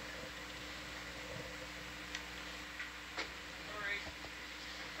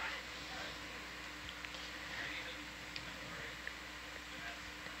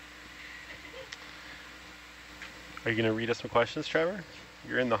 Are you going to read us some questions, Trevor?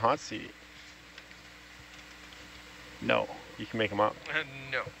 You're in the hot seat. No. You can make them up.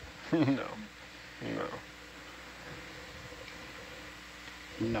 No. No. No.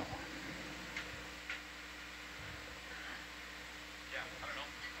 No.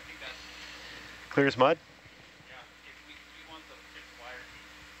 Clear as mud?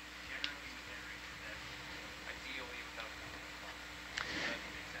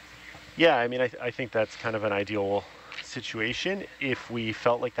 Yeah, I mean, I think that's kind of an ideal situation. If we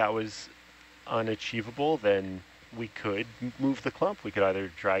felt like that was unachievable, then we could move the clump. We could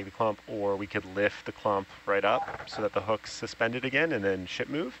either drag the clump or we could lift the clump right up so that the hook's suspended again and then ship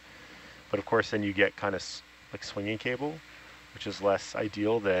move. But of course, then you get kind of like swinging cable, which is less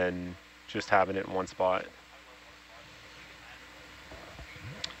ideal than just having it in one spot.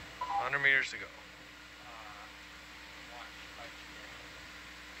 100 meters to go.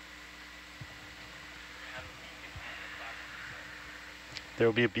 There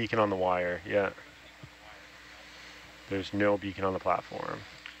will be a beacon on the wire, yeah. There's no beacon on the platform.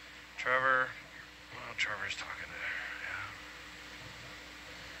 Trevor. Well, Trevor's talking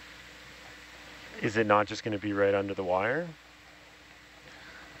to Is it not just going to be right under the wire?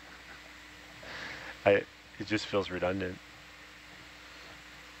 It just feels redundant.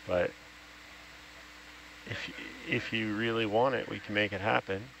 But if you really want it, we can make it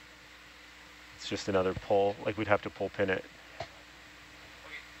happen. It's just another pull, like we'd have to pull pin it.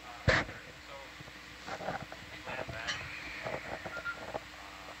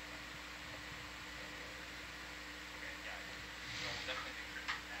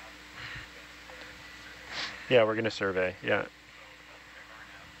 Yeah, we're going to survey, yeah.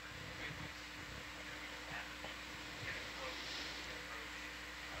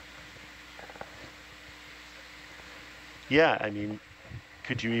 Yeah, I mean,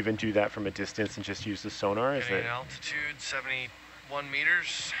 could you even do that from a distance and just use the sonar? Is Getting it altitude 71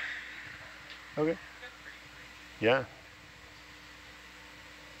 meters. okay? Yeah.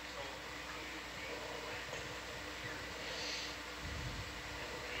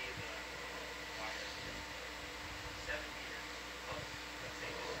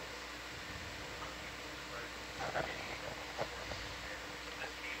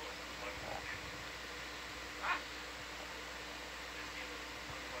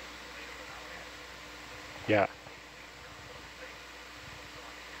 Yeah.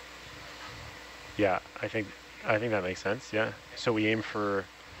 Yeah, I think that makes sense. Yeah. So we aim for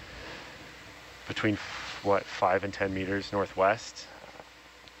between what 5 and 10 meters northwest,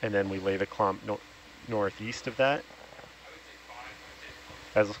 and then we lay the clump northeast of that.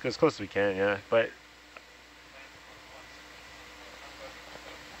 As close as we can, yeah. But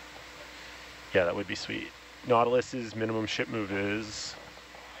yeah, that would be sweet. Nautilus's minimum ship move is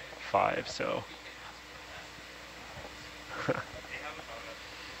 5, so.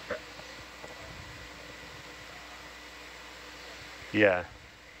 Yeah,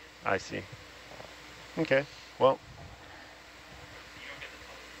 I see. Okay, well.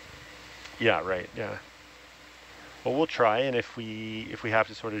 Yeah, right, yeah. Well, we'll try, and if we have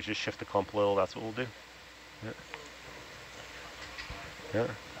to sort of just shift the clump a little, that's what we'll do. Yeah. Yeah,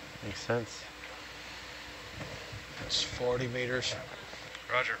 makes sense. It's 40 meters.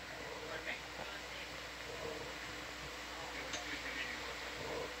 Roger.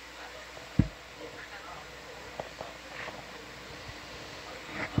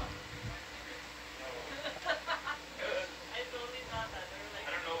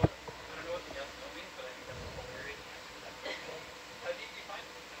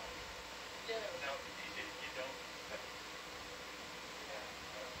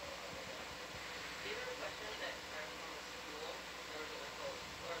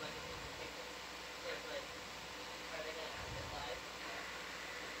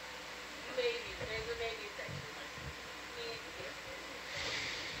 Maybe.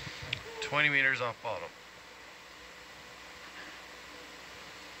 20 meters off bottom.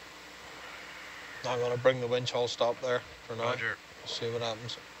 I'm going to bring the winch hull stop there for now. Roger. See what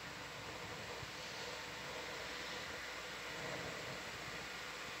happens.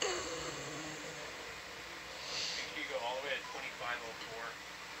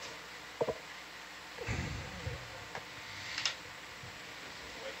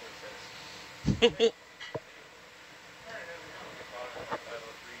 Okay,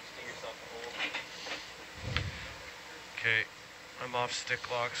 I'm off stick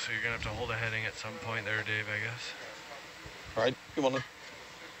lock, so you're gonna have to hold a heading at some point there, Dave, I guess. All right, you want to?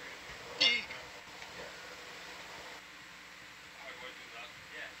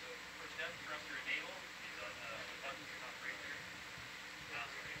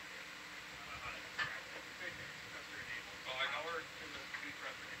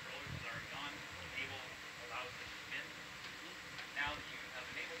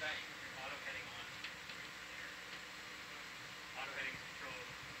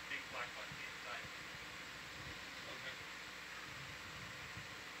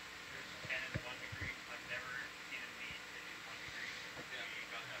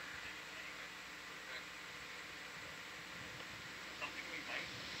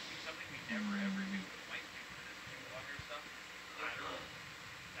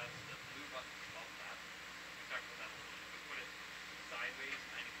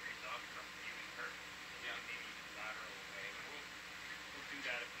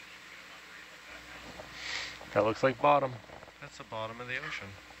 That looks like bottom. That's the bottom of the ocean.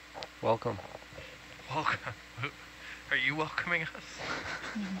 Welcome. Welcome. Are you welcoming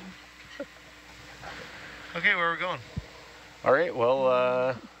us? Okay, where are we going? All right, well,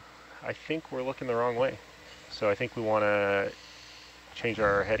 I think we're looking the wrong way. So I think we want to change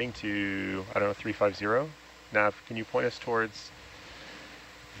our heading to, I don't know, 350. Nav, can you point us towards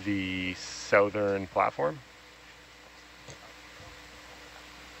the southern platform?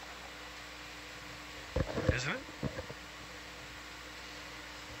 Isn't it?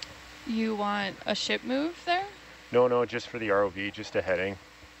 You want a ship move there? No, just for the ROV, just a heading.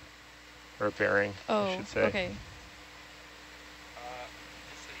 Or a bearing, I Oh, should say. okay.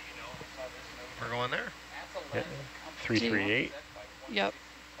 We're going there? Yeah. 338. Yep.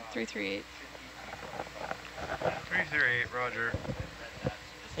 338. 338, roger.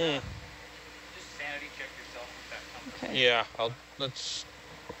 Hmm. Okay. Yeah, let's.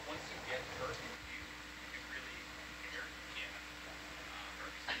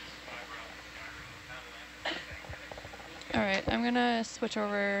 All right, I'm gonna switch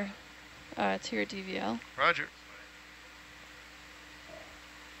over to your DVL. Roger.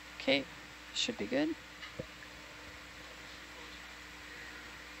 Okay, should be good.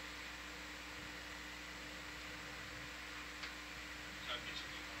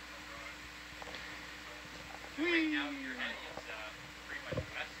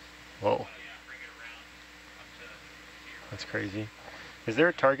 Whoa. That's crazy. Is there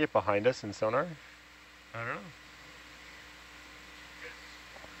a target behind us in sonar? I don't know.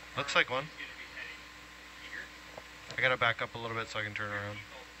 Looks like one. I gotta back up a little bit so I can turn around.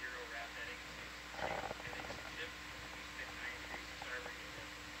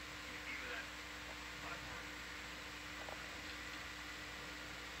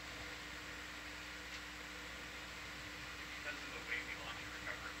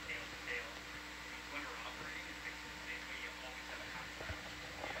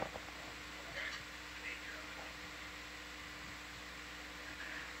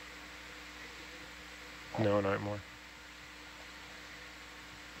 No, not anymore.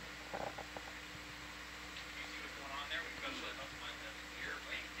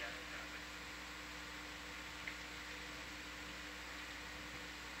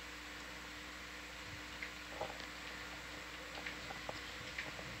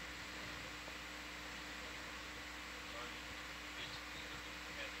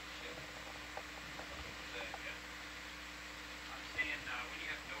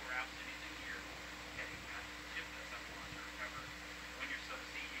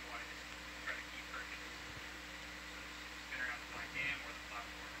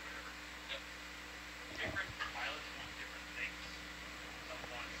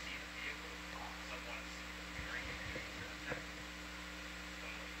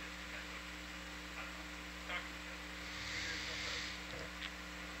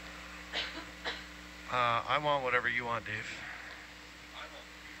 I want whatever you want, Dave.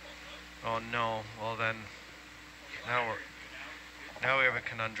 Oh no, well then, now we have a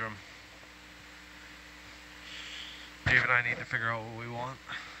conundrum. Dave and I need to figure out what we want.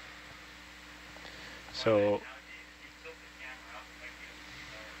 So,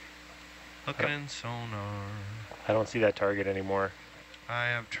 Looking in sonar. I don't see that target anymore. I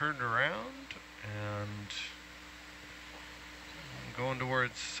have turned around and I'm going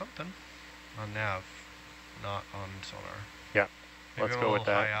towards something on nav, not on sonar. Yeah, Maybe let's I'm go a with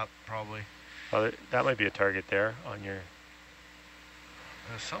little that. high up, probably. Oh, that might be a target there on your...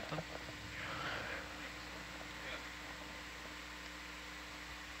 There's something.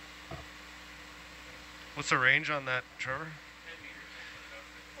 What's the range on that, Trevor?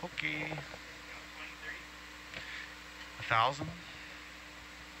 Okay. 1,000?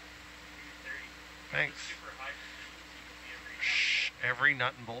 Thanks. Shh, every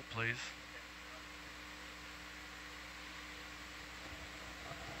nut and bolt, please.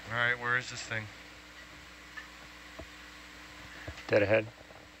 Alright, where is this thing? Dead ahead.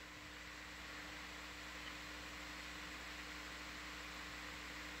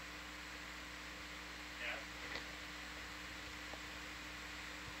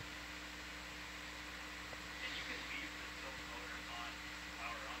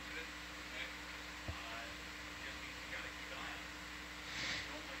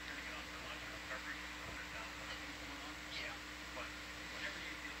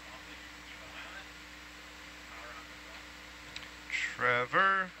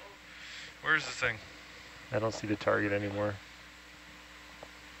 Trevor, where's this thing? I don't see the target anymore.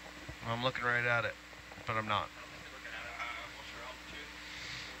 I'm looking right at it, but I'm not.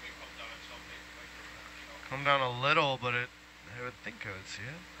 Come down a little, but I would think I would see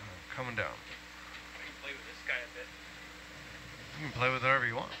it. Oh, coming down. I can play with this guy a bit. You can play with whatever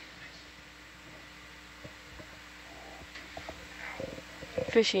you want.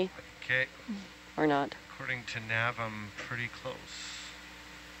 Fishy. Okay. Or not. According to nav, I'm pretty close.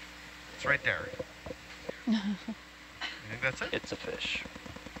 It's right there. You think that's it? It's a fish.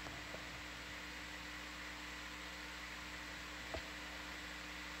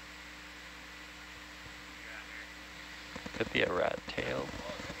 Could be a rat tail.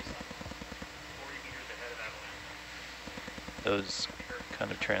 Those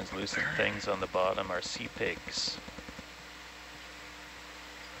kind of translucent things on the bottom are sea pigs.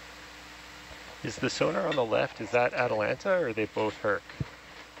 Is the sonar on the left, is that Atalanta or are they both Herc?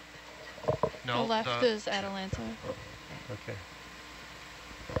 No. The left is Atalanta. Okay.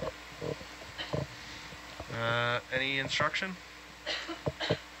 Any instruction?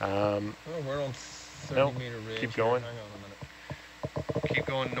 Oh, we're on 30 No, meter range. keep here. going. Hang on a minute. Keep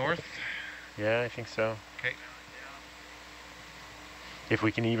going north. Yeah, I think so. Okay. If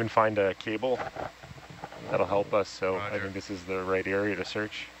we can even find a cable, that'll help us. So I Roger. think this is the right area to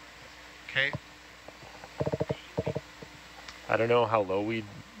search. Okay. I don't know how low we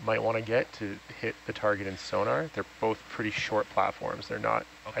might want to get to hit the target in sonar. They're both pretty short platforms. They're not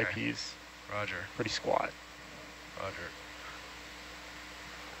Okay. IPs. Roger. Pretty squat. Roger.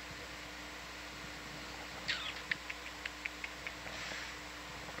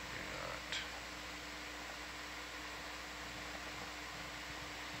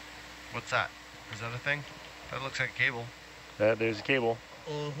 What's that? Is that a thing? That looks like a cable. There's a cable.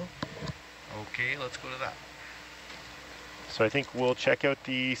 Okay, let's go to that. So I think we'll check out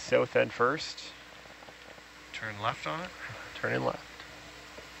the south end first. Turn left on it. Turn in left.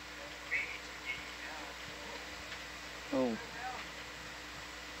 Oh.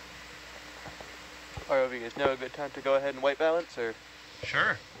 ROV, is now a good time to go ahead and white balance, or?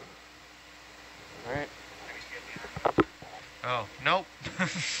 Sure. Alright. Oh, nope.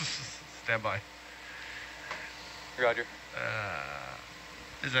 Stand by. Roger.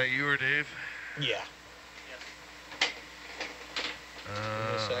 Is that you or Dave? Yeah.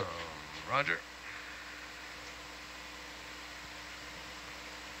 me a sec. Roger.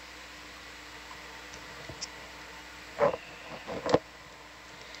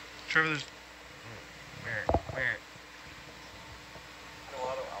 Trevor, there's... Where? No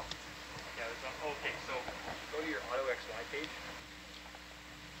auto out. Yeah, there's one. Okay, so go to your auto XY page.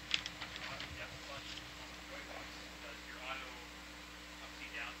 Yeah, joy box does your auto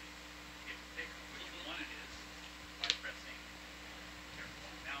upsy down. You get to pick which one it is by pressing careful.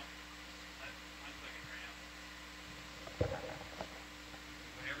 Now, unplug it right now.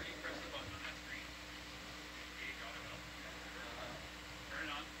 Whenever you press the button on that screen, gauge auto out. Turn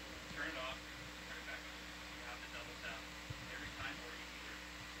it on, turn it off.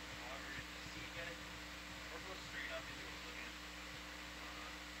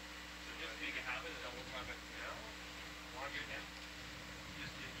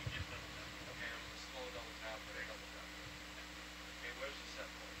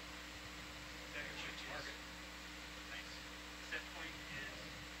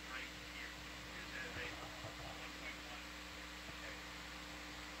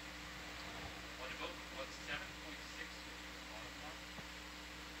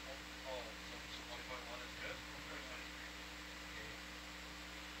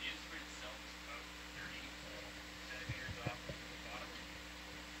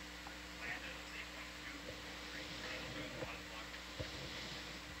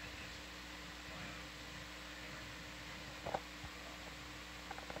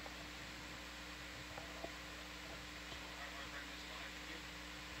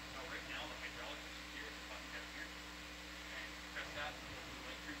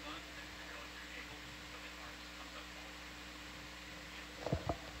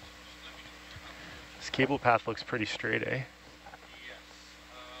 cable path looks pretty straight, eh? Yes.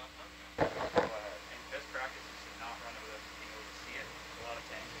 Go ahead. And best practice is to not run without being able to see it. There's a lot of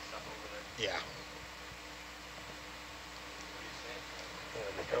tanks and stuff over there. Yeah. What do you say? There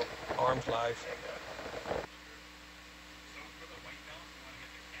we go. Arms live. So for the white balance, you want to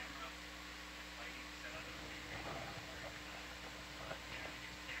get the camera and lighting set up in a way where you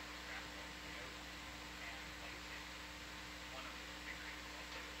can get the camera strapped all the way out and lights in one of the configurations.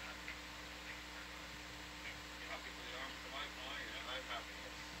 I'll play with that. You happy for the arms to light? Oh, yeah, I'm happy.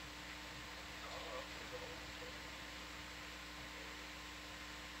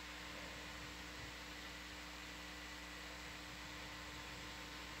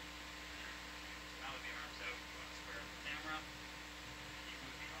 Now with the arms out, you want to square up the camera, and you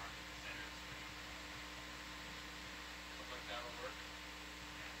move the arm to the center of the screen. Something like that will work.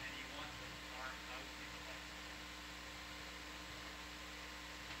 Yeah, and you want the arm out in the light.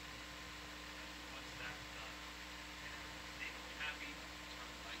 And once that's done, and everyone's stably happy, turn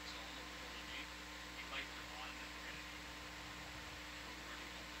the lights on that we're going to need. The lights are on that we're going to need. So where do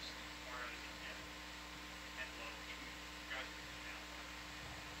you want this thing? Far out as you can. And low. Keep gradually down.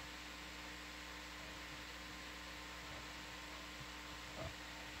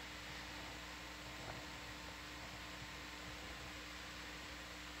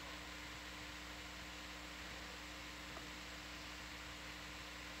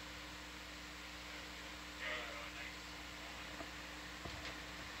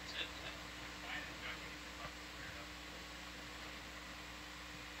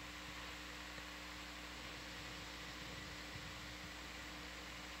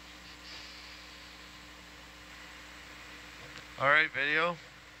 All right, video.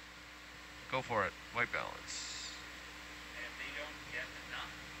 Go for it. White balance. And if they don't get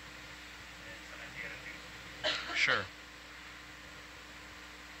enough, then sometimes you gotta do something. Sure.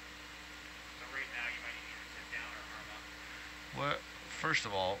 So right now you might either sit down or arm up. What? First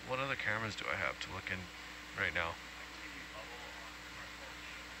of all, what other cameras do I have to look in right now? I can give you bubble on the front porch.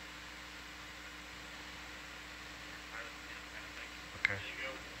 Pilot cam kind of thing. Okay. There you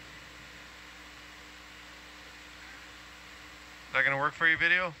go. Is that gonna work for you,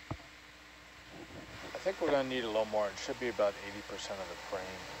 video? I think we're going to need a little more. It should be about 80% of the frame.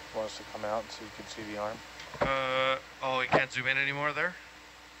 Want us to come out so you can see the arm? Oh, you can't zoom in anymore there?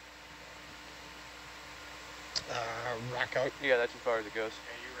 Rack out. Yeah, that's as far as it goes.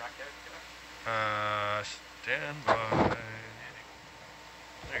 Okay, you rack out. Stand by.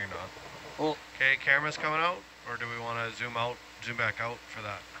 No, you're not. Well, Okay, camera's coming out, or do we want to zoom back out for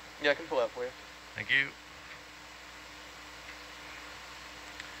that? yeah, I can pull out for you. Thank you.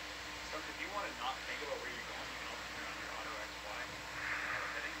 So if you want to not think about where you're going, you can also turn on your auto XY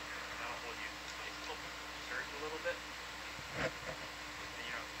heading. That'll hold you nice tilt surge a little bit. And you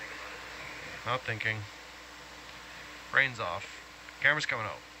don't have to think about it. Not thinking. Brains off. Camera's coming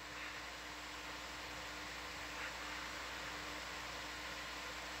out.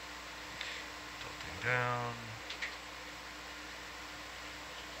 Tilting down.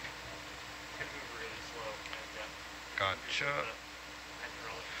 You can move really slow and Gotcha.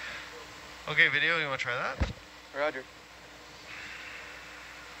 hydraulic. Okay, video, you want to try that? Roger.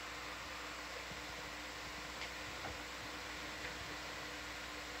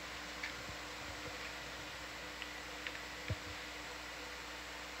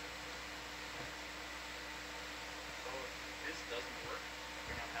 So if this doesn't work,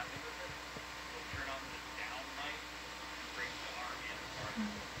 you're not happy with it, we'll turn on the down light and bring the arm in farther.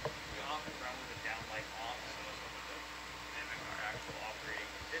 We often run with the down light off so as to mimic our actual operating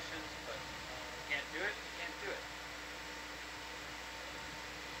conditions, but can't do it, can't do it.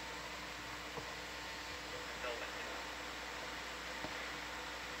 Until then, you know.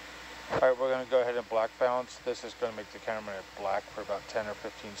 All right, we're going to go ahead and black balance. This is going to make the camera black for about 10 or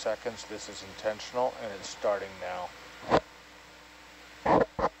 15 seconds. This is intentional, and it's starting now.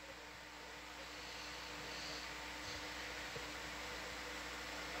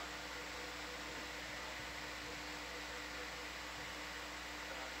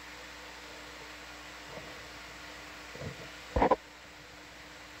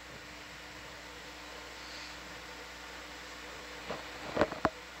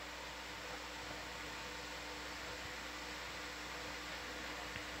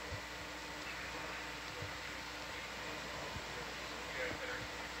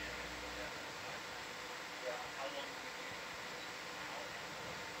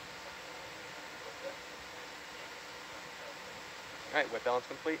 Alright, white balance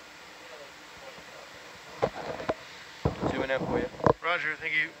complete. Zooming out for you. Roger,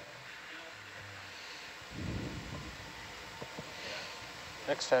 thank you.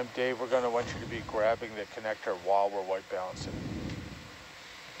 Next time, Dave, we're going to want you to be grabbing the connector while we're white balancing.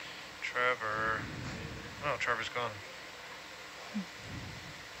 Trevor. Oh, Trevor's gone.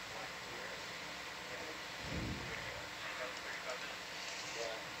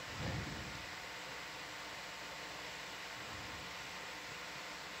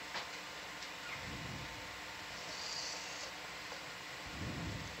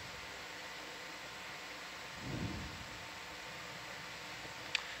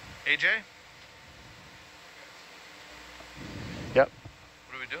 AJ? Yep.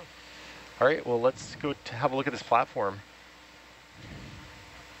 What do we do? All right, well, let's go to have a look at this platform.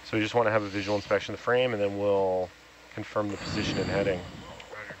 So we just want to have a visual inspection of the frame, and then we'll confirm the position and heading.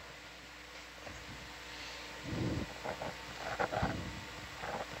 Roger.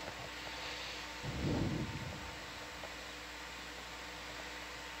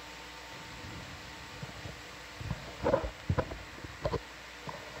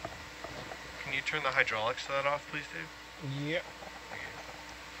 Can you turn the hydraulics to that off, please, Dave? Yeah.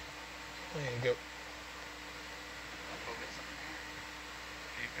 There you go. You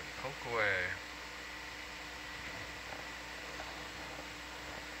can poke away.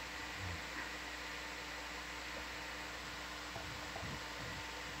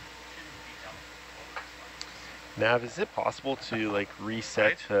 Nav, is it possible to like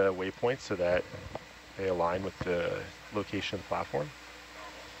reset waypoints so that they align with the location of the platform?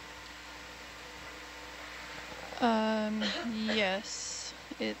 Yes,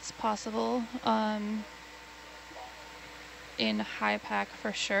 it's possible. In high pack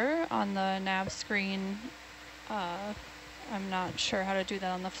for sure. On the nav screen, I'm not sure how to do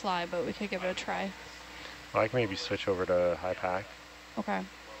that on the fly, but we could give it a try. Well, I can maybe switch over to high pack. Okay.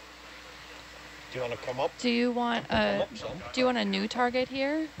 Do you want to come up? Do you want a Come up some. Do you want a new target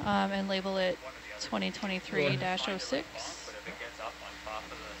here and label it 2023-06?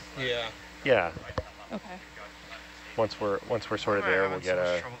 Yeah. Yeah. Okay. Once we're sort of there, we'll get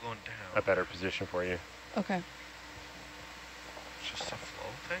a trouble going down. better position for you. Okay. It's just a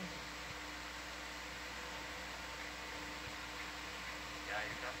flow thing. Yeah,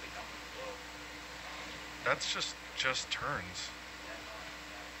 you're definitely coming slow. That's just turns.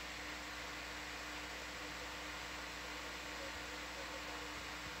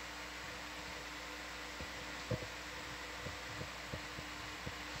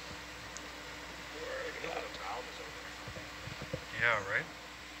 Yeah, right?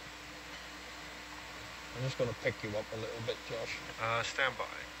 I'm just going to pick you up a little bit, Josh. Stand by.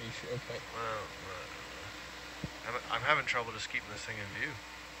 Are you sure? Okay. Well, I'm having trouble just keeping this thing in view.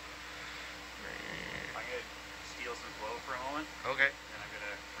 I'm going to steal some flow for a moment. Okay. And I'm going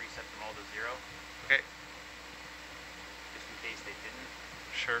to reset them all to 0. Okay. Just in case they didn't.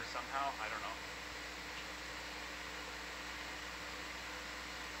 Sure. Somehow. I don't know.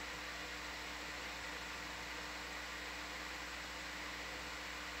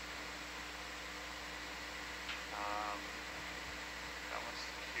 That one's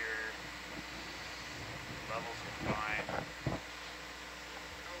secure. Levels are fine.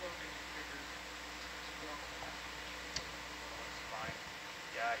 That's fine.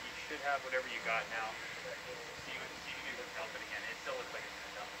 Yeah, you should have whatever you got now. See if you can dump it again. It still looks like it's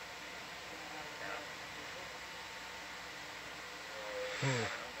gonna dump.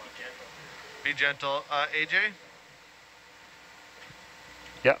 Yeah. Be gentle. AJ?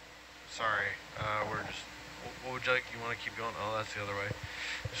 Yep. Sorry. We're just... What would you like? You want to keep going? Oh, that's the other way.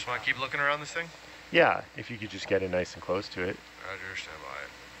 Just want to keep looking around this thing? Yeah, if you could just get in nice and close to it. Roger, stand by.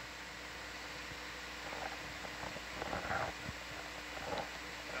 I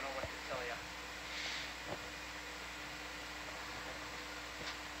don't know what to tell you.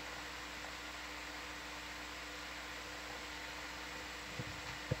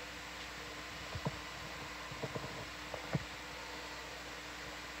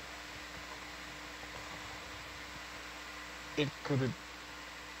 Could it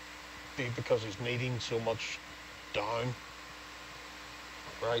be because he's needing so much down?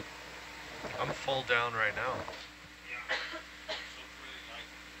 Right. I'm full down right now.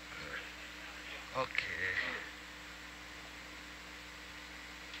 Okay.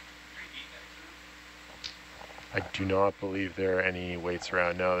 I do not believe there are any weights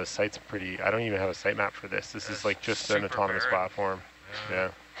around. No, the site's pretty... I don't even have a site map for this. This is like just an super autonomous barren. platform. Yeah.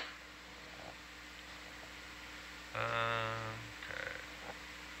 Okay.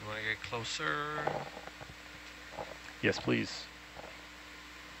 You want to get closer? Yes, please.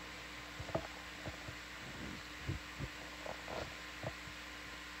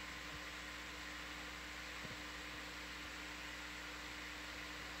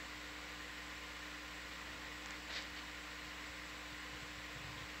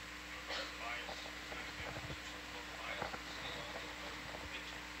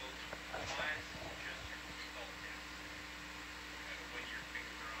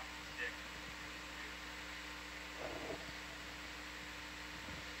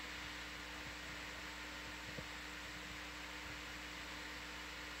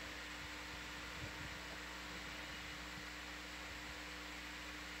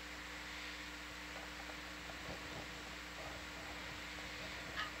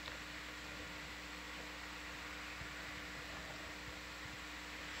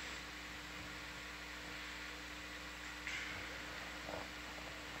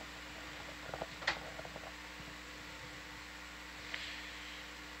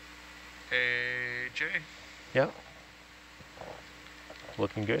 Jay? Yep.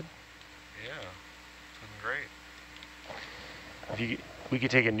 Looking good. Yeah, it's looking great. If you, we could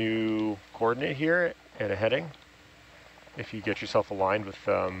take a new coordinate here and a heading. If you get yourself aligned with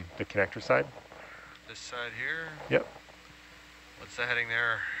the connector side. This side here? Yep. What's the heading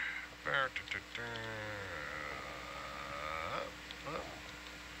there?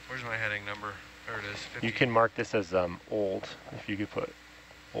 Where's my heading number? There it is, 50. You can mark this as old, if you could put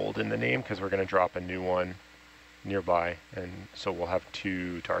old in the name, because we're going to drop a new one nearby, and so we'll have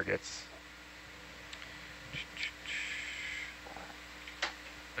 2 targets.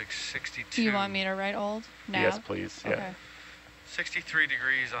 Like 62. Do you want me to write old now? Yes, please. Yeah. Okay. 63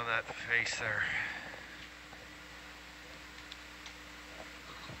 degrees on that face there.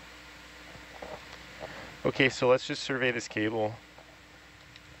 Okay, so let's just survey this cable.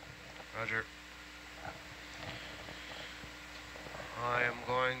 Roger. I am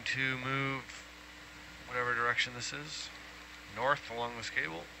going to move whatever direction this is, north along this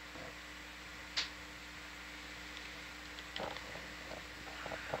cable.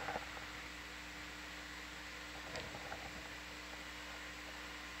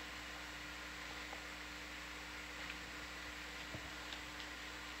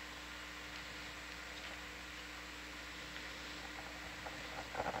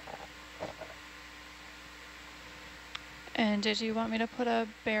 And did you want me to put a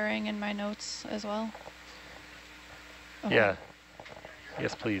bearing in my notes as well? Okay. Yeah.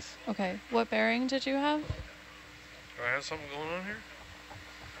 Yes, please. Okay. What bearing did you have? Do I have something going on here?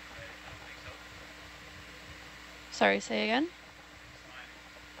 Sorry, say again?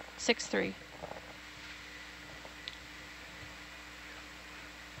 6'3".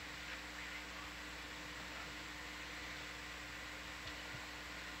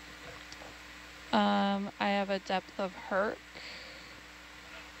 I have a depth of Herc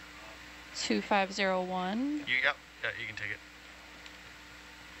 2501. Yep, yeah, you can take it.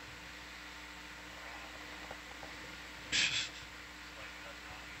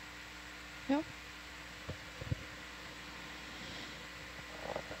 Yep.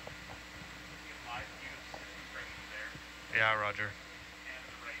 Yeah, Roger.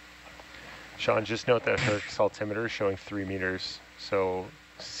 Sean, just note that Herc's altimeter is showing 3 meters, so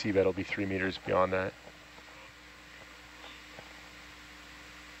seabed will be 3 meters beyond that.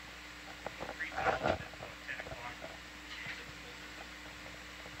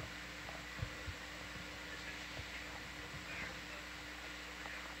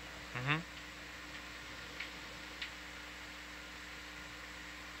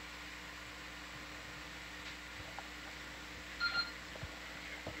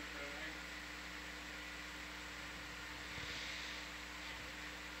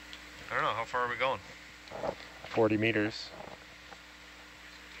 I don't know, how far are we going? 40 meters.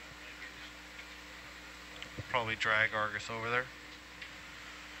 Probably drag Argus over there.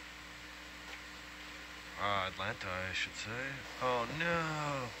 Atlanta, I should say. Oh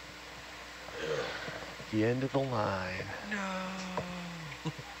no! The end of the line. No!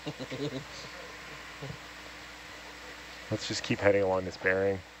 Let's just keep heading along this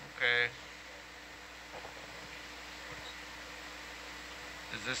bearing. Okay.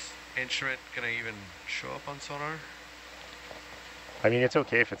 Is this instrument gonna even show up on sonar? I mean, it's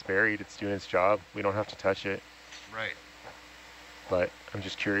okay if it's buried. It's doing its job. We don't have to touch it. Right. But I'm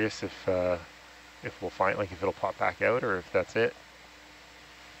just curious if we'll find, like, if it'll pop back out or if that's it.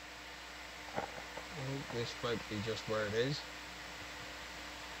 This might be just where it is.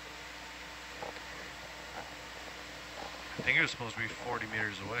 I think it was supposed to be 40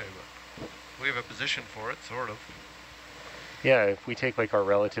 meters away, but we have a position for it, sort of. Yeah, if we take like our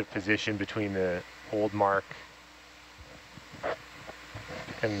relative position between the old mark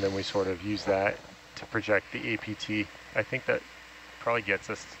and then we sort of use that to project the APT, I think that probably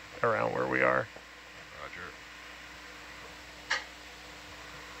gets us around where we are. Roger.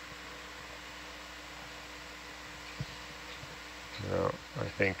 No, I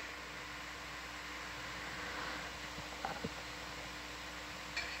think.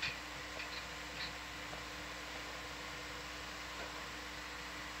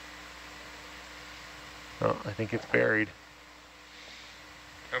 Oh, I think it's buried.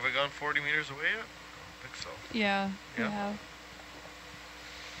 Have we gone 40 meters away yet? I don't think so. Yeah, we Yeah. have.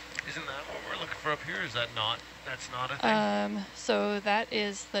 Isn't that what we're looking for up here? Is that not, that's not a thing? So that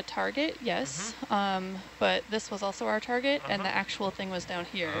is the target, yes. But this was also our target, and the actual thing was down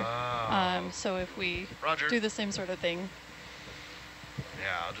here. Oh. So if we Roger. do the same sort of thing.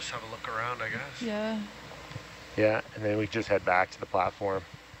 Yeah, I'll just have a look around, I guess. Yeah. Yeah, and then we just head back to the platform.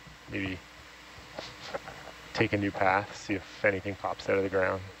 Maybe take a new path, see if anything pops out of the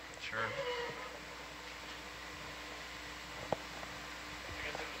ground. Sure.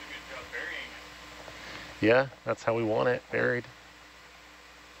 Yeah, that's how we want it, buried.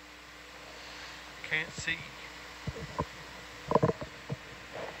 Can't see. This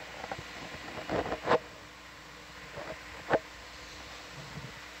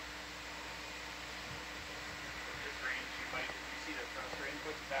range, you might, if you see the thruster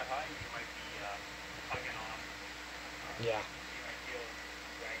inputs that high, you might be tugging on. Yeah. You might feel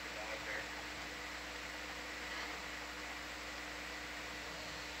drag the dog there.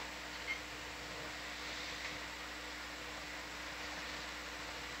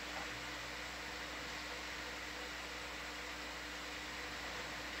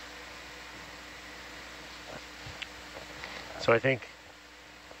 So I think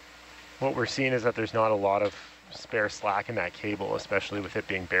what we're seeing is that there's not a lot of spare slack in that cable, especially with it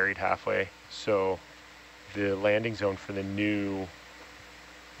being buried halfway. So the landing zone for the new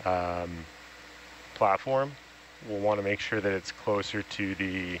platform, we'll want to make sure that it's closer to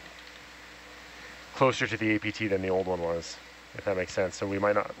the APT than the old one was, if that makes sense. So we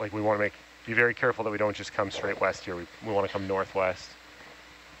might not, like, we want to be very careful that we don't just come straight west here. We want to come northwest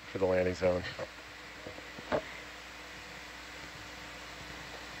for the landing zone.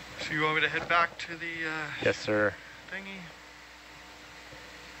 So you want me to head back to the Yes, sir. thingy?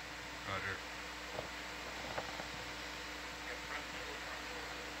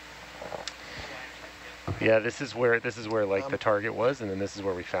 Roger. Yeah, this is where like the target was, and then this is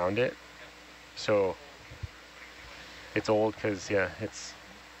where we found it. So it's old because this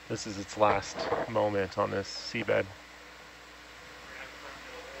is its last moment on this seabed.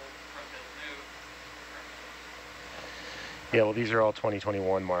 Yeah, well, these are all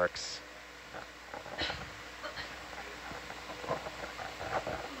 2021 marks.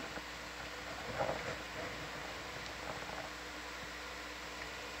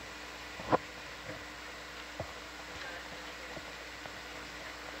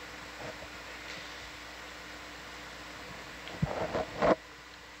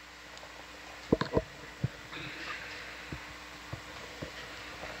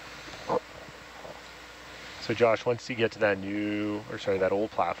 So Josh, once you get to that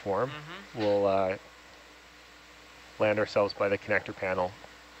old platform, we'll land ourselves by the connector panel,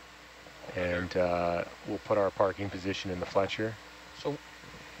 and we'll put our parking position in the Fletcher. So,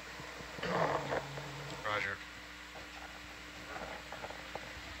 Roger.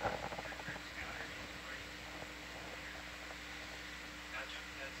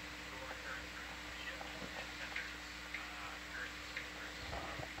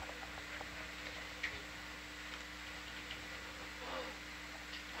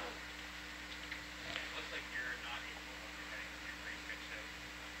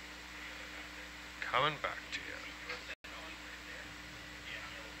 Coming back to you.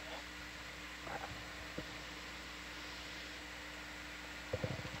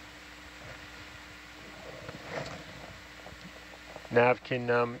 Nav,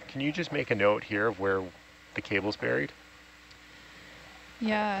 can you just make a note here of where the cable's buried?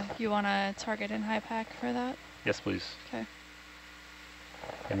 Yeah, you want to target in high pack for that? Yes, please. Okay.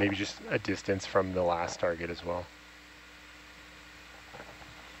 And maybe just a distance from the last target as well.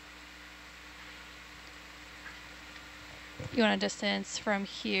 You want a distance from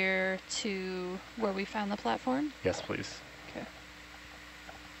here to where we found the platform? Yes, please. Okay.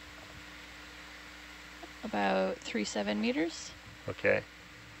 About 3.7 meters. Okay.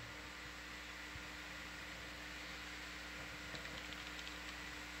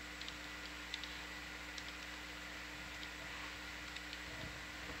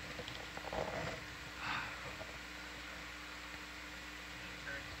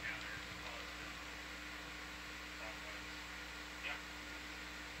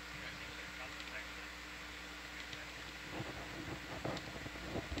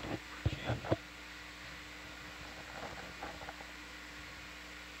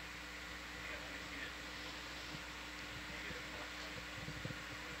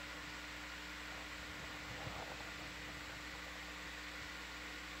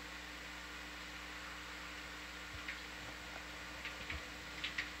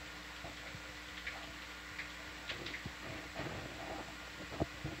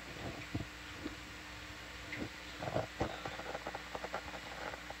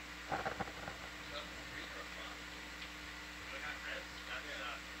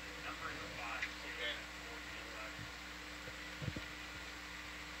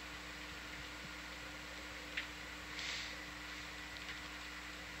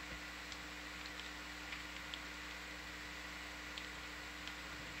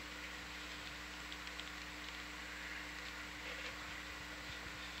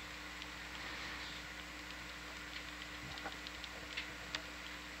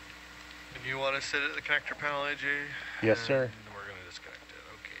 You want to sit at the connector panel, AJ? Yes, sir. And we're going to disconnect it.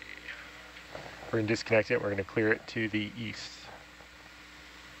 Okay. We're going to disconnect it. We're going to clear it to the east.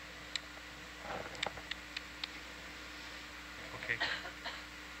 Okay.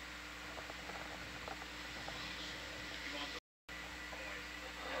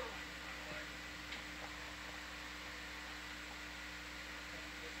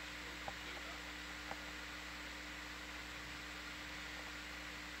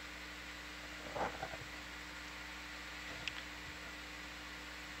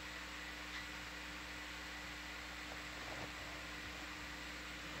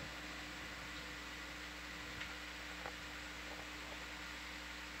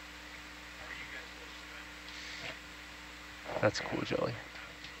 That's cool, Jelly.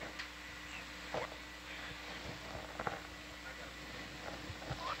 Look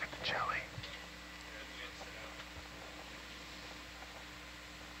at the jelly.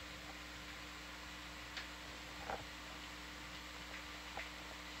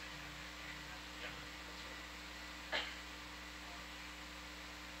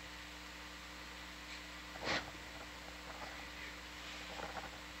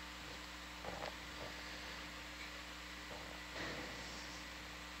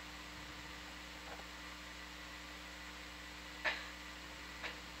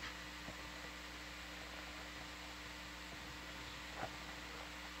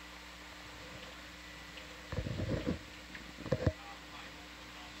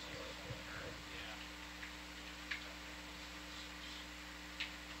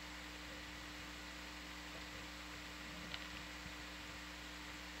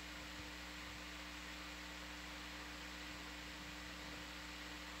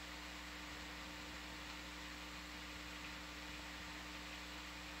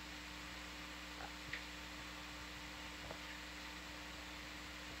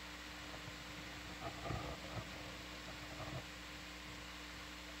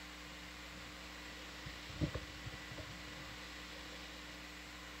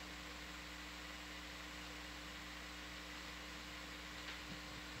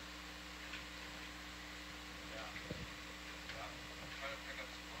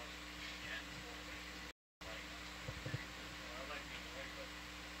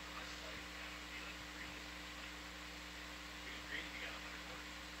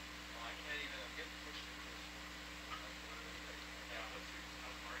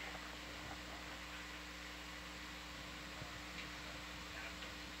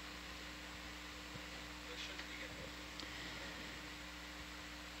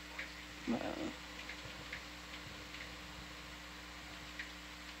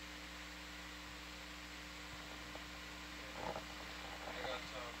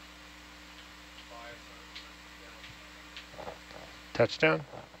 Touchdown?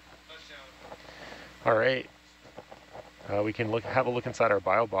 All right. We can have a look inside our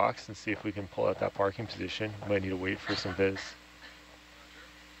bio box and see if we can pull out that parking position. Might need to wait for some viz.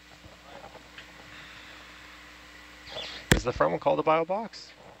 Is the front one called a bio box?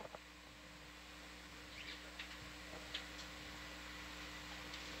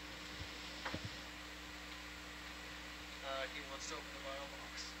 He wants to open the bio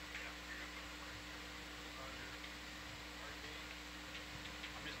box.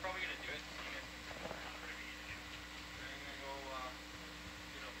 I'm just probably gonna do it. So you guys can I'm gonna go,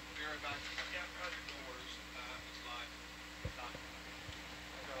 we'll be right back. Yeah, Roger. No worries. It's live.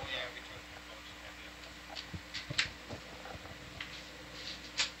 Oh, yeah, we took the photos.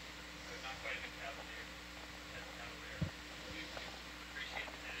 not quite in the cavalier. That's cavalier. Appreciate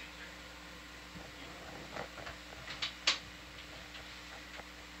the editing, sir.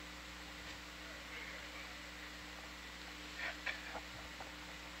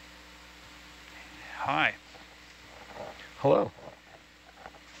 Hi. Hello.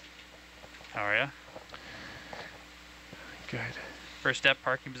 How are ya? Good. First step,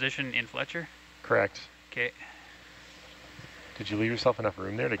 parking position in Fletcher. Correct. Okay. Did you leave yourself enough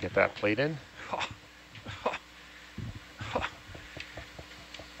room there to get that plate in?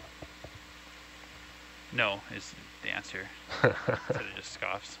 No, is the answer. Instead of just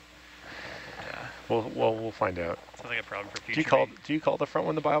scoffs. We'll find out. Sounds like a problem for future. Do you call the front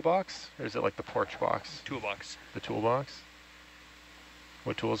one the bio box, or is it like the porch box? Toolbox. The toolbox.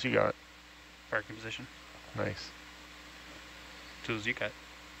 What tools you got? Parking position. Nice. Tools you got.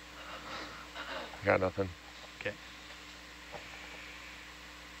 Got nothing. Okay.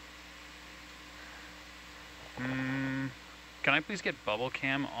 Can I please get bubble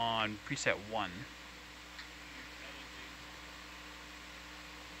cam on preset 1?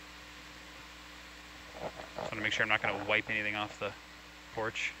 I want to make sure I'm not going to wipe anything off the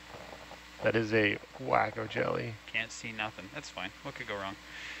porch. That is a wako jelly. Can't see nothing. That's fine. What could go wrong?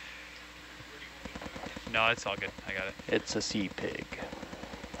 No, it's all good. I got it. It's a sea pig.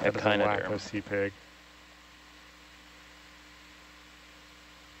 That is a wako Echinoderm. sea pig.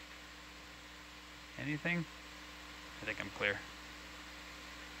 Anything? I think I'm clear.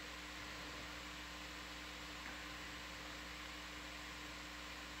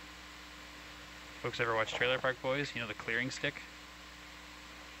 Folks ever watch Trailer Park Boys? You know the clearing stick?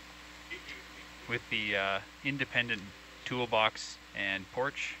 With the independent toolbox and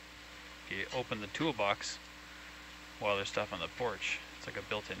porch. If you open the toolbox while there's stuff on the porch, it's like a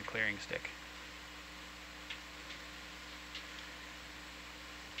built-in clearing stick.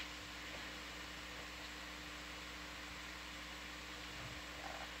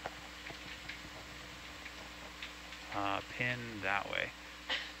 Pin that way.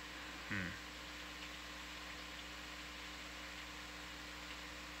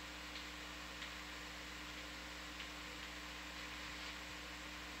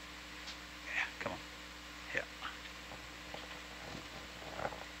 Yeah, come on. Yeah.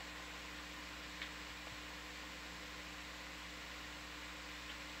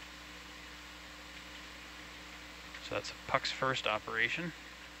 So that's a pucks first operation.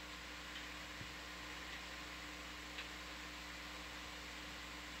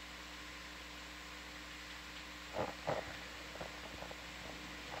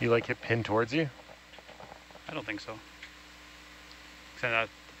 You like it pinned towards you? I don't think so.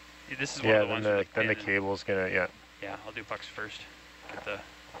 This is one Yeah, of the ones with the then the pin. cable's gonna, yeah. Yeah, I'll do pucks first. Get the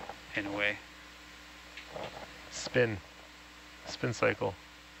pin away. Spin. Spin cycle.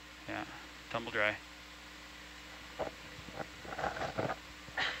 Yeah, tumble dry.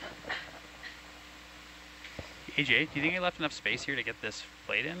 AJ, do you think I left enough space here to get this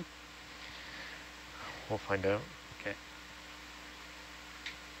plate in? We'll find out. Okay.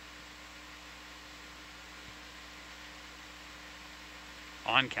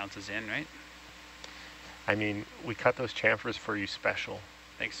 On counts as in, right? I mean, we cut those chamfers for you special.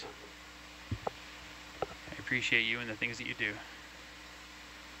 Thanks. I appreciate you and the things that you do.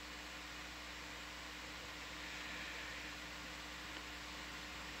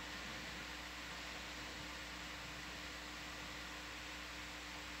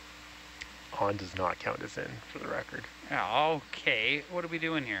 On does not count as in, for the record. Yeah, okay. What are we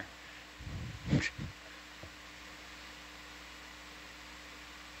doing here?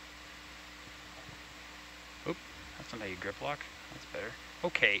 Oop, that's not how you grip lock. That's better.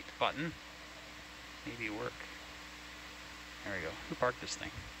 Okay, button. Maybe work. There we go. Who parked this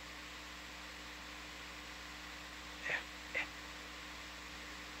thing?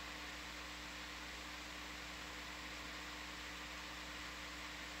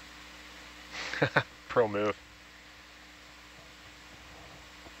 Pro move.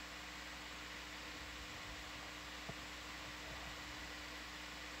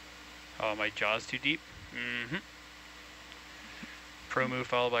 Oh, my jaw's too deep? Mm-hmm. Pro move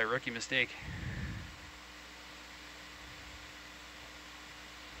followed by rookie mistake.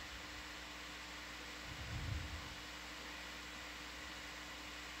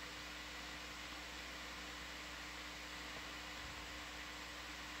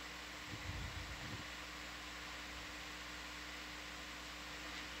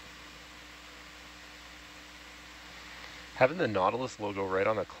 Having the Nautilus logo right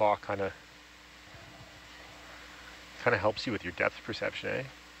on the clock kind of helps you with your depth perception, eh?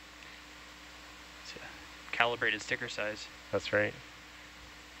 It's a calibrated sticker size. That's right.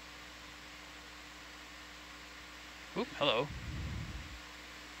 Oop, hello.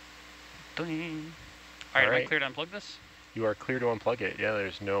 Ding. All right, am I clear to unplug this? You are clear to unplug it. Yeah,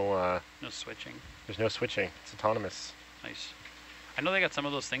 there's no No switching. there's no switching. It's autonomous. Nice. I know they got some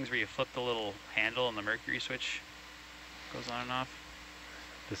of those things where you flip the little handle and the mercury switch goes on and off.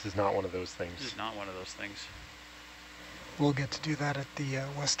 This is not one of those This things. is not one of those things. We'll get to do that at the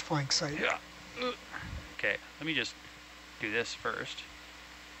west flank site. Yeah. Okay, let me just do this first.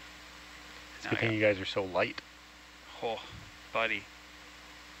 It's a Now good I thing got- you guys are so light. Oh, buddy.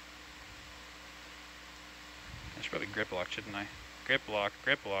 I should probably grip lock, shouldn't I? Grip lock,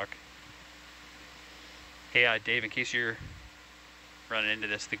 grip lock. Hey, Dave, in case you're running into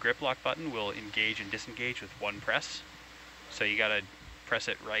this, the grip lock button will engage and disengage with one press. So you gotta press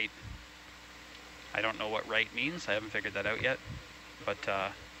it right. I don't know what right means. I haven't figured that out yet. But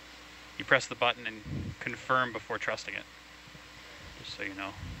you press the button and confirm before trusting it. Just so you know.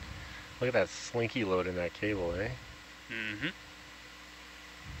 Look at that slinky load in that cable, eh? Mm-hmm.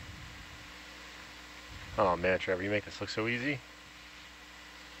 Oh man, Trevor, you make this look so easy.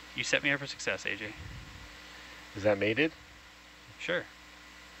 You set me up for success, AJ. Is that mated? Sure.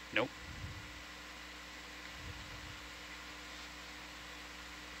 Nope.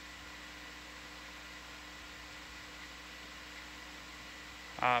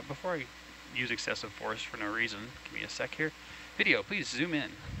 Before I use excessive force for no reason, give me a sec here. Video, please zoom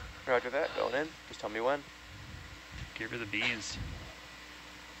in. Roger that. Going in. Just tell me when. Give her the beans.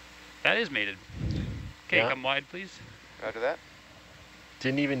 That is mated. Okay, Yeah. come wide, please. Roger that.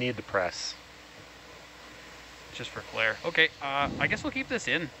 Didn't even need the press. Just for flair. Okay, I guess we'll keep this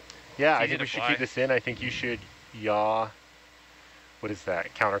in. Yeah, It's I easy think to we should fly. keep this in. I think you should yaw. What is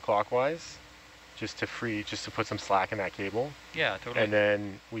that? Counterclockwise, just to put some slack in that cable, Yeah, totally. and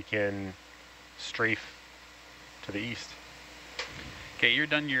then we can strafe to the east. Okay, you're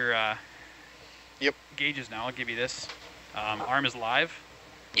done your Yep. gauges now. I'll give you this. Arm is live.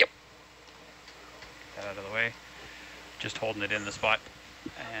 Yep. Get that out of the way. Just holding it in the spot.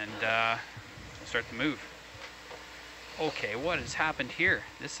 And we'll start the move. Okay, what has happened here?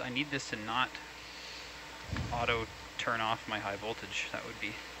 I need this to not auto turn off my high voltage. That would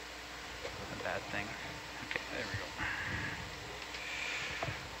be a bad thing. Okay, there we go.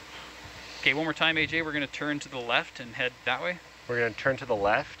 Okay, one more time, AJ. We're going to turn to the left and head that way. We're going to turn to the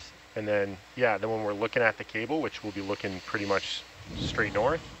left, and then, yeah, then when we're looking at the cable, which will be looking pretty much straight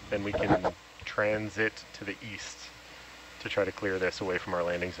north, then we can transit to the east to try to clear this away from our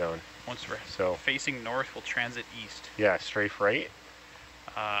landing zone. Once we're So, facing north, we'll transit east. yeah, strafe right,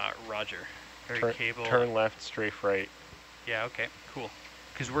 Roger. Very cable. turn left, strafe right. Yeah, okay, cool.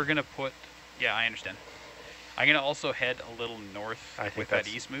 Because we're going to put... Yeah, I understand. I'm going to also head a little north I think with that's,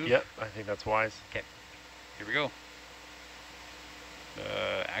 that east move. Yep, I think that's wise. Okay, here we go.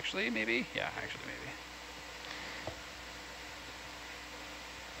 Actually, maybe? Yeah, actually, maybe.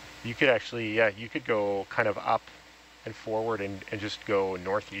 You could actually, yeah, you could go kind of up and forward and just go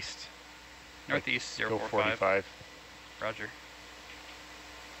northeast. Northeast, Go 045. 45. Roger.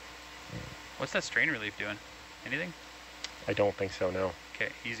 What's that strain relief doing? Anything? I don't think so, no. Okay,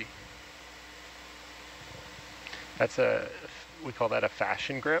 easy. That's we call that a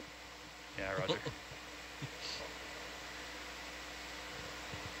fashion grip. Yeah, Roger.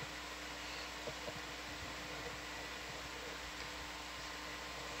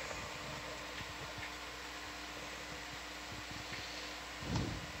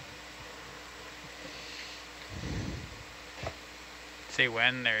 Say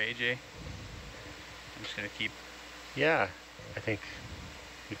when there, AJ. I'm just gonna keep. Yeah, I think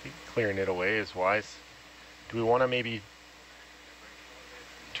clearing it away is wise. Do we want to maybe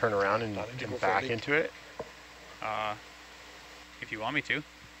turn around and back into it? If you want me to.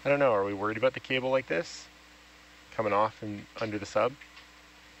 I don't know. Are we worried about the cable like this? Coming off and under the sub?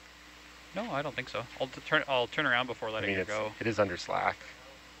 No, I don't think so. I'll turn around before I letting mean, it go. it is under slack.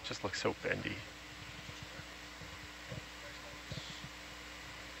 It just looks so bendy.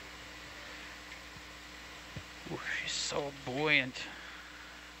 Ooh, she's so buoyant.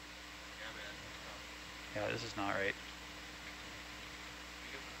 Yeah, this is not right.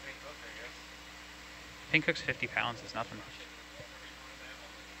 Pink Hook's 50 pounds is nothing.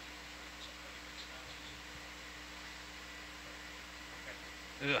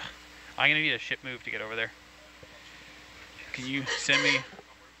 Ugh. I'm gonna need a ship move to get over there. Can you send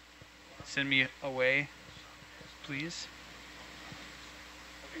me away, please?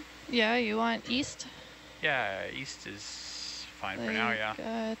 Yeah, you want east? Yeah, east is fine for now,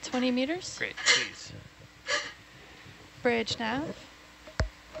 yeah. 20 meters? Great, please. Bridge nav.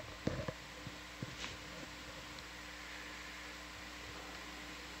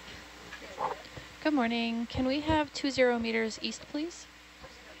 Good morning. Can we have 20 meters east, please?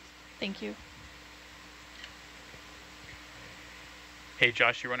 Thank you. Hey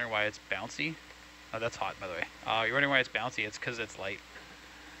Josh, you're wondering why it's bouncy? Oh, that's hot, by the way. You're wondering why it's bouncy? It's because it's light.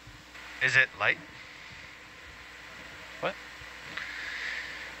 Is it light? What?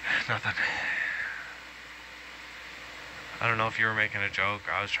 Nothing. I don't know if you were making a joke.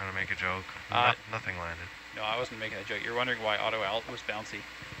 I was trying to make a joke. Nothing landed. No, I wasn't making a joke. You're wondering why auto alt was bouncy.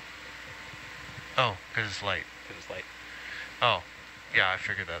 Oh, because it's light. Because it's light. Oh, yeah, I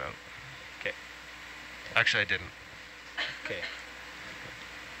figured that out. Okay. Actually, I didn't. Okay.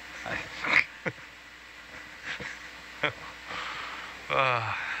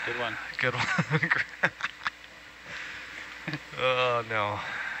 Good one. Good one. Oh no.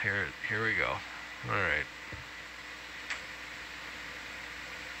 Here we go. All right.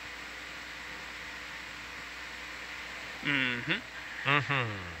 Mm-hmm.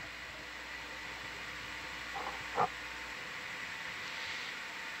 Mm-hmm.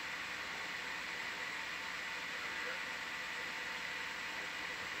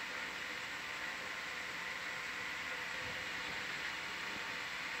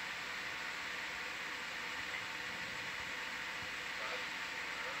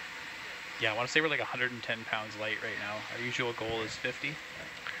 Yeah, I want to say we're like 110 pounds light right now. Our usual goal is 50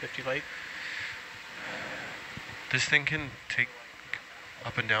 light. This thing can take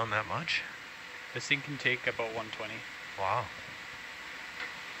up and down that much? This thing can take about 120. Wow.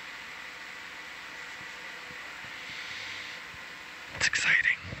 It's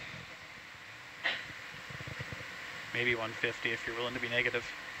exciting. Maybe 150 if you're willing to be negative.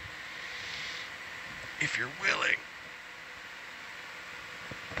 If you're willing.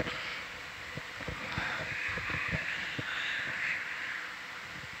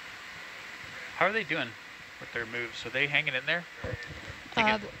 How are they doing with their moves? Are they hanging in there?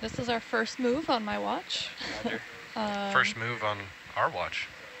 This is our first move on my watch. First move on our watch.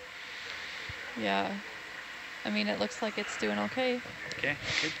 Yeah. I mean, it looks like it's doing okay. Okay,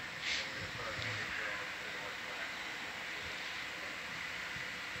 good.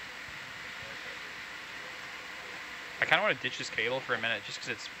 I kind of want to ditch this cable for a minute just because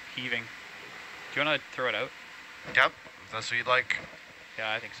it's heaving. Do you want to throw it out? Yep, if that's what you'd like.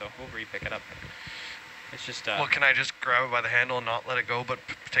 Yeah, I think so. We'll re-pick it up. It's just... well, can I just grab it by the handle and not let it go, but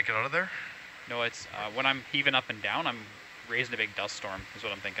take it out of there? No, it's... when I'm heaving up and down, I'm raising a big dust storm, is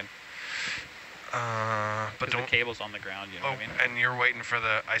what I'm thinking. But don't... the cable's on the ground, you know what I mean? And you're waiting for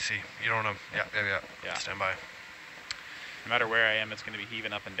the... I see. You don't want to... Yeah. Stand by. No matter where I am, it's going to be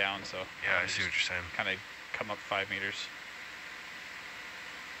heaving up and down, so... Yeah, I see what you're saying. Kind of come up 5 meters.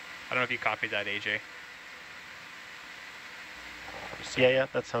 I don't know if you copied that, AJ. Yeah,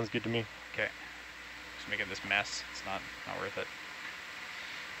 that sounds good to me. Okay. Just making this mess. It's not worth it.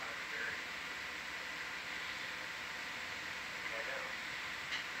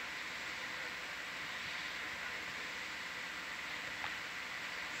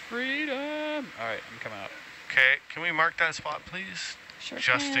 Freedom! Alright, I'm coming up. Okay, can we mark that spot, please? Sure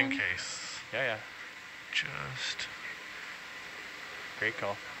Just can. in case. Yeah. Just... Great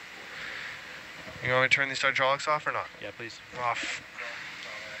call. You want me to turn these hydraulics off or not? Yeah, please. Off.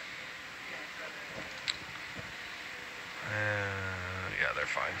 Yeah, they're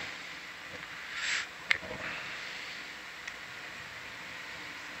fine. Okay.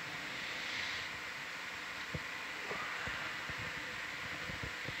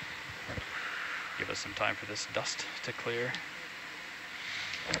 Give us some time for this dust to clear.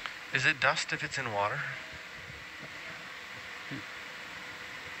 Is it dust if it's in water?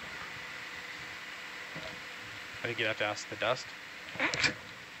 I think you'd have to ask the dust.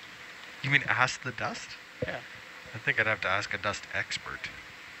 You mean ask the dust? Yeah. I think I'd have to ask a dust expert.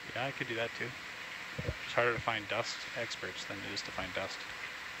 Yeah, I could do that too. It's harder to find dust experts than it is to find dust.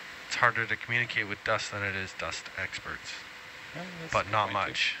 It's harder to communicate with dust than it is dust experts. Yeah, that's But a good not point,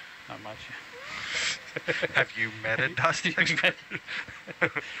 much. Too. Not much. Have you met a dust expert?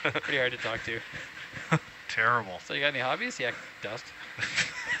 Pretty hard to talk to. Terrible. So you got any hobbies? Yeah, dust.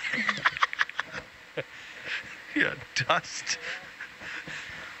 Yeah, dust.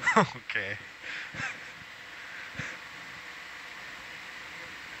 Okay.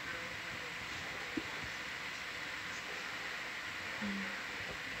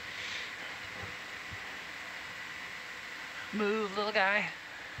 Move, little guy.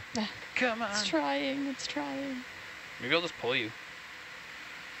 Come on. It's trying. It's trying. Maybe I'll just pull you.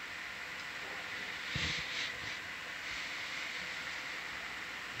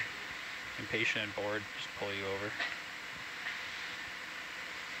 Impatient and bored, just pull you over.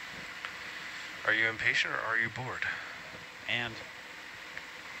 Are you impatient or are you bored? And.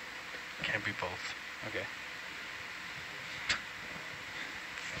 Can't be both. Okay.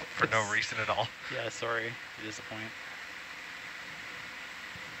 For no reason at all. Yeah, sorry to disappoint.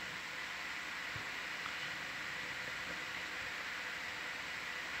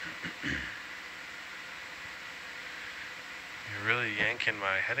 You're really yanking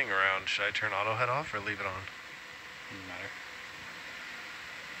my heading around. Should I turn auto head off or leave it on? Doesn't matter.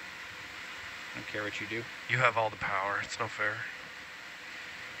 I don't care what you do. You have all the power. It's no fair.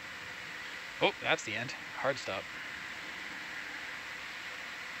 Oh, that's the end. Hard stop.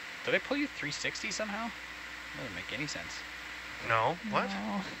 Did I pull you 360 somehow? That doesn't make any sense. No? What?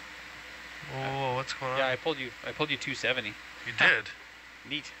 No. Whoa, what's going on? Yeah, I pulled you 270. You did?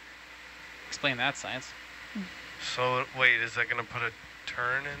 Neat. Explain that, science. So, wait, is that going to put a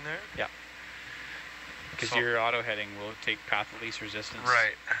turn in there? Yeah. Because So- your auto heading will take path of least resistance.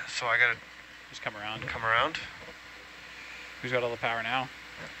 Right. So I got Just come around. to come around? Who's got all the power now?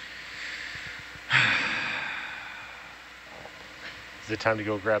 Is it time to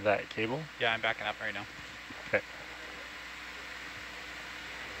go grab that cable? Yeah, I'm backing up right now. Okay.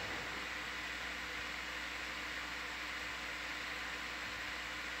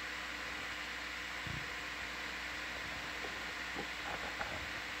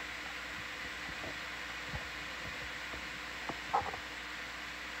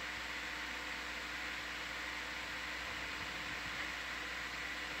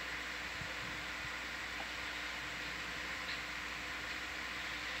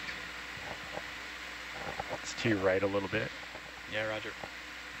 to your right a little bit. Yeah, roger.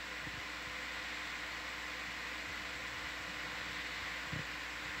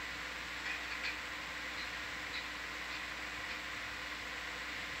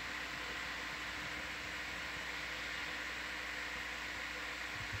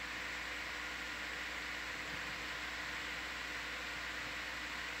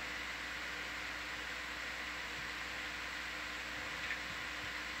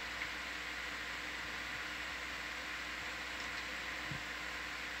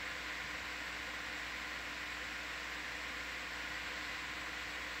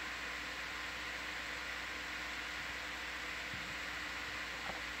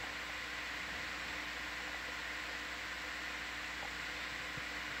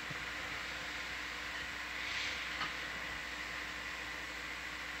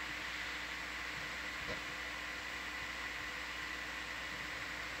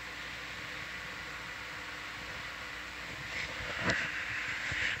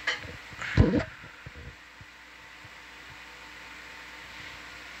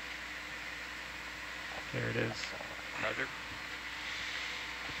 There it is. Roger.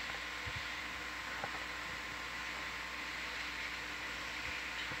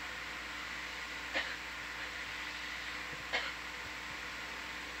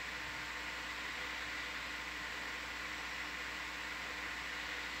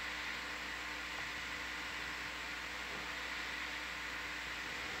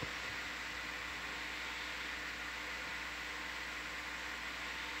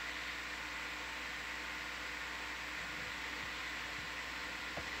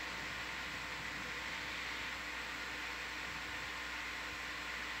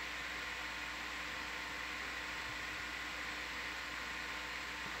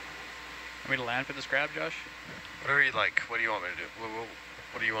 Want me to land for this grab, Josh? Whatever you like. What do you want me to do?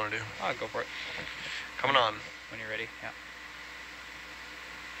 What do you want to do? Oh, go for it. Coming on. When you're ready, yeah.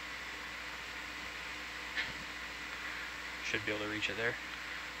 Should be able to reach it there.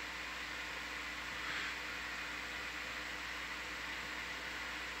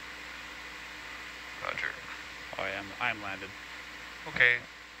 Roger. Oh, I'm landed. Okay.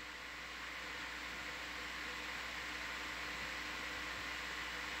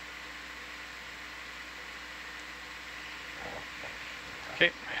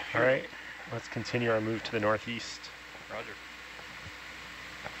 Okay. All right, let's continue our move to the northeast. Roger.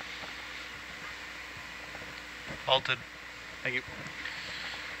 Halted. Thank you.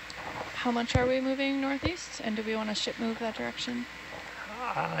 How much are we moving northeast? And do we want to ship move that direction?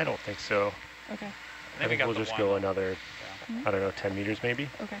 I don't think so. Okay. I think we'll just go another, Yeah. I don't know, 10 meters maybe.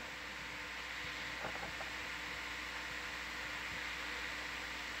 Okay.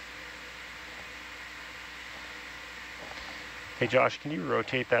 Hey Josh, can you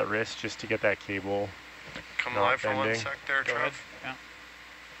rotate that wrist just to get that cable Come not live for one bending? sec there, Go Trev. ahead. Yeah.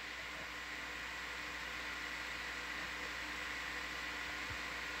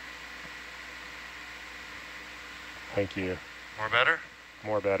 Thank you. More better?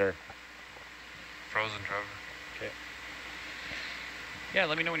 More better. Frozen, Trevor. Okay. Yeah,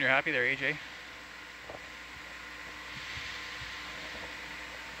 let me know when you're happy there, AJ.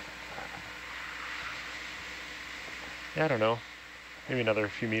 Yeah, I don't know. Maybe another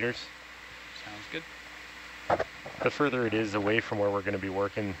few meters. Sounds good. The further it is away from where we're going to be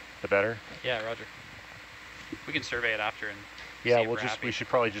working, the better. Yeah, roger. We can survey it after and Yeah, see if we'll we're just happy. we should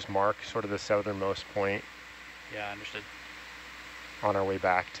probably just mark sort of the southernmost point Yeah, understood. on our way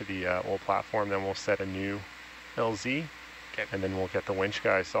back to the old platform. Then we'll set a new LZ, Okay. and then we'll get the winch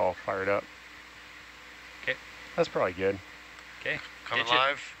guys all fired up. Okay. That's probably good. Okay. Coming Ditch it.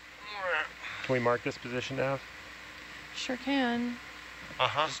 live. Can we mark this position now? Sure can.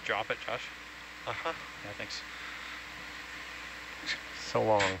 Uh-huh. Just drop it, Josh. Uh-huh. Yeah, thanks. So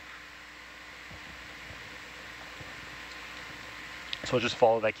long. So we'll just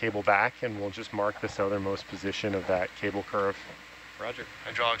follow that cable back, and we'll just mark the southernmost position of that cable curve. Roger.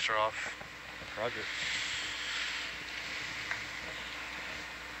 Hydraulics are off. Roger.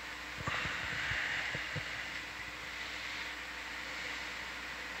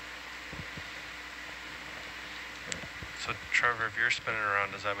 So, Trevor, if you're spinning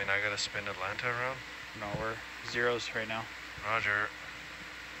around, does that mean I gotta spin Atlanta around? No, we're zeros right now. Roger.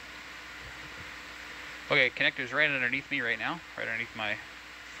 Okay, connector's right underneath me right now, right underneath my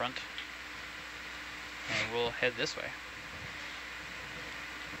front. And we'll head this way.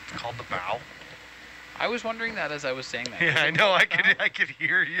 It's called the bow. I was wondering that as I was saying that. Yeah, Is I it know. called I the could, bow? I could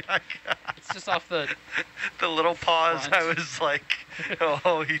hear you. It's just off the... the little pause. front. I was like,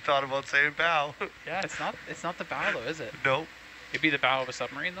 oh, he thought about saying bow. Yeah, it's not the bow though, is it? Nope. It'd be the bow of a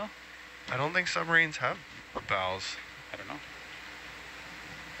submarine though? I don't think submarines have bows. I don't know.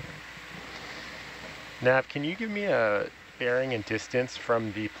 Nav, can you give me a bearing and distance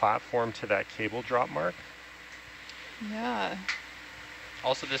from the platform to that cable drop mark? Yeah.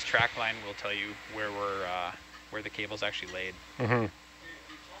 Also, this track line will tell you where we're where the cable's actually laid. Mm-hmm.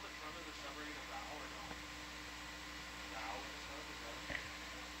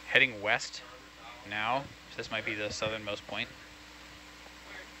 Heading west now. So this might be the southernmost point.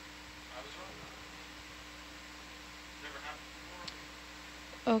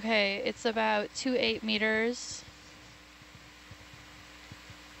 Okay, it's about 2.8 meters.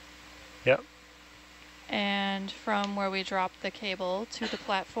 Yep. And from where we dropped the cable to the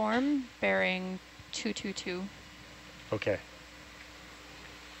platform, bearing 222. Okay.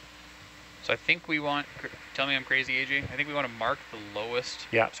 So I think we want, tell me I'm crazy, AJ, I think we want to mark the lowest,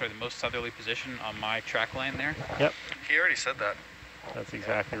 sorry, the most southerly position on my track line there. Yep. He already said that. That's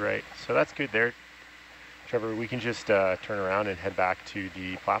exactly right. So that's good there. Trevor, we can just turn around and head back to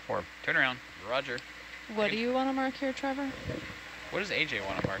the platform. Turn around. Roger. What do you want to mark here, Trevor? What does AJ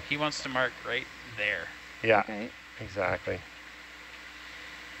want to mark? He wants to mark right there. Yeah, Okay. exactly.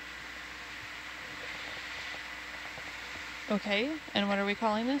 Okay, and what are we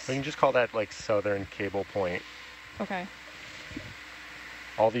calling this? We can just call that like southern cable point. Okay.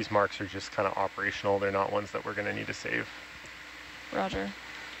 All these marks are just kind of operational. They're not ones that we're going to need to save. Roger.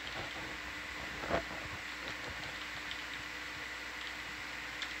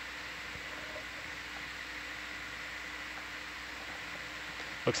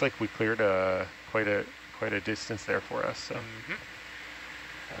 Looks like we cleared quite a distance there for us. So. Mm-hmm.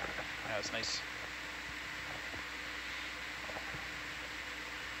 Yeah, that's nice.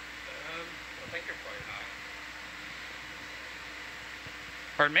 I think you're quite high.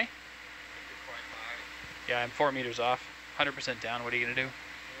 Pardon me? I think you're quite high. Yeah, I'm 4 meters off. 100% down. What are you going to do?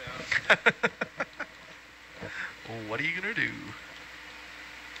 Yeah. Well, what are you gonna do?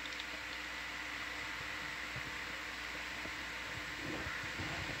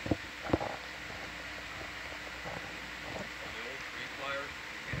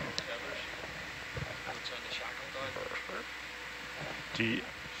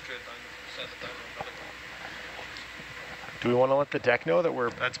 Do we want to let the deck know that we're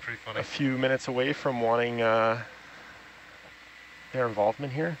That's pretty funny. a few minutes away from wanting their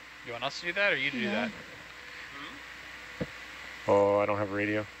involvement here? You want us to do that or you to do that? Oh, I don't have a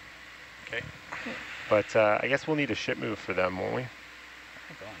radio. Okay. But I guess we'll need a ship move for them, won't we?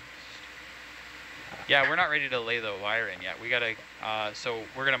 Yeah, we're not ready to lay the wire in yet. We gotta, so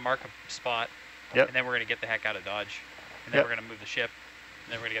we're gonna mark a spot, Yep. and then we're gonna get the heck out of Dodge, and then Yep. we're gonna move the ship,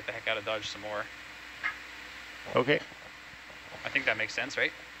 and then we're gonna get the heck out of Dodge some more. Okay. I think that makes sense,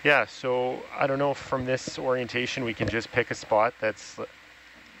 right? Yeah, so I don't know if from this orientation we can just pick a spot that's,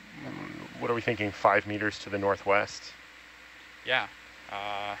 what are we thinking, 5 meters to the northwest? Yeah.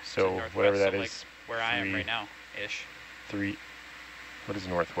 So northwest, whatever that so is, like where I am right now, ish. 3, what is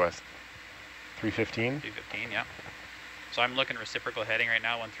northwest? 315? 315, yeah. So I'm looking reciprocal heading right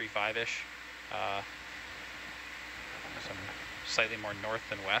now, 135-ish. Some slightly more north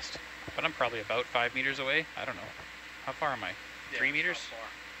than west, but I'm probably about 5 meters away. I don't know. How far am I? 3 meters?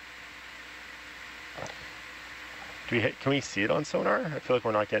 Can we see it on sonar? I feel like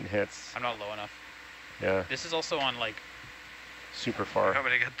we're not getting hits. I'm not low enough. Yeah, This is also on like, super far. How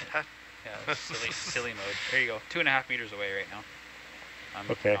many get that? yeah, silly mode. There you go. 2.5 meters away right now. I'm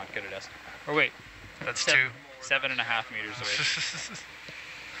Okay. not good at estimate. Or wait, That's 7.5 meters away.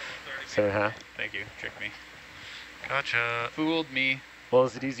 7.5? Thank you. Tricked me. Gotcha. Fooled me. Well,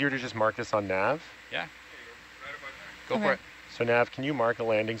 is it easier to just mark this on nav? Yeah. Go for Okay. it. So nav, can you mark a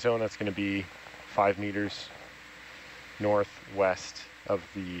landing zone that's going to be 5 meters northwest of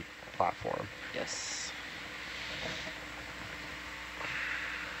the platform? Yes.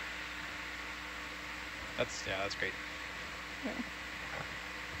 That's great. Okay.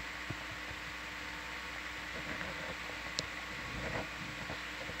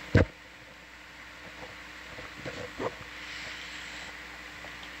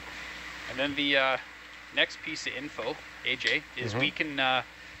 And then the next piece of info, AJ, is we can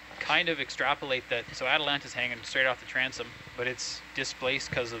kind of extrapolate that. So Atalanta's hanging straight off the transom, but it's displaced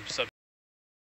because of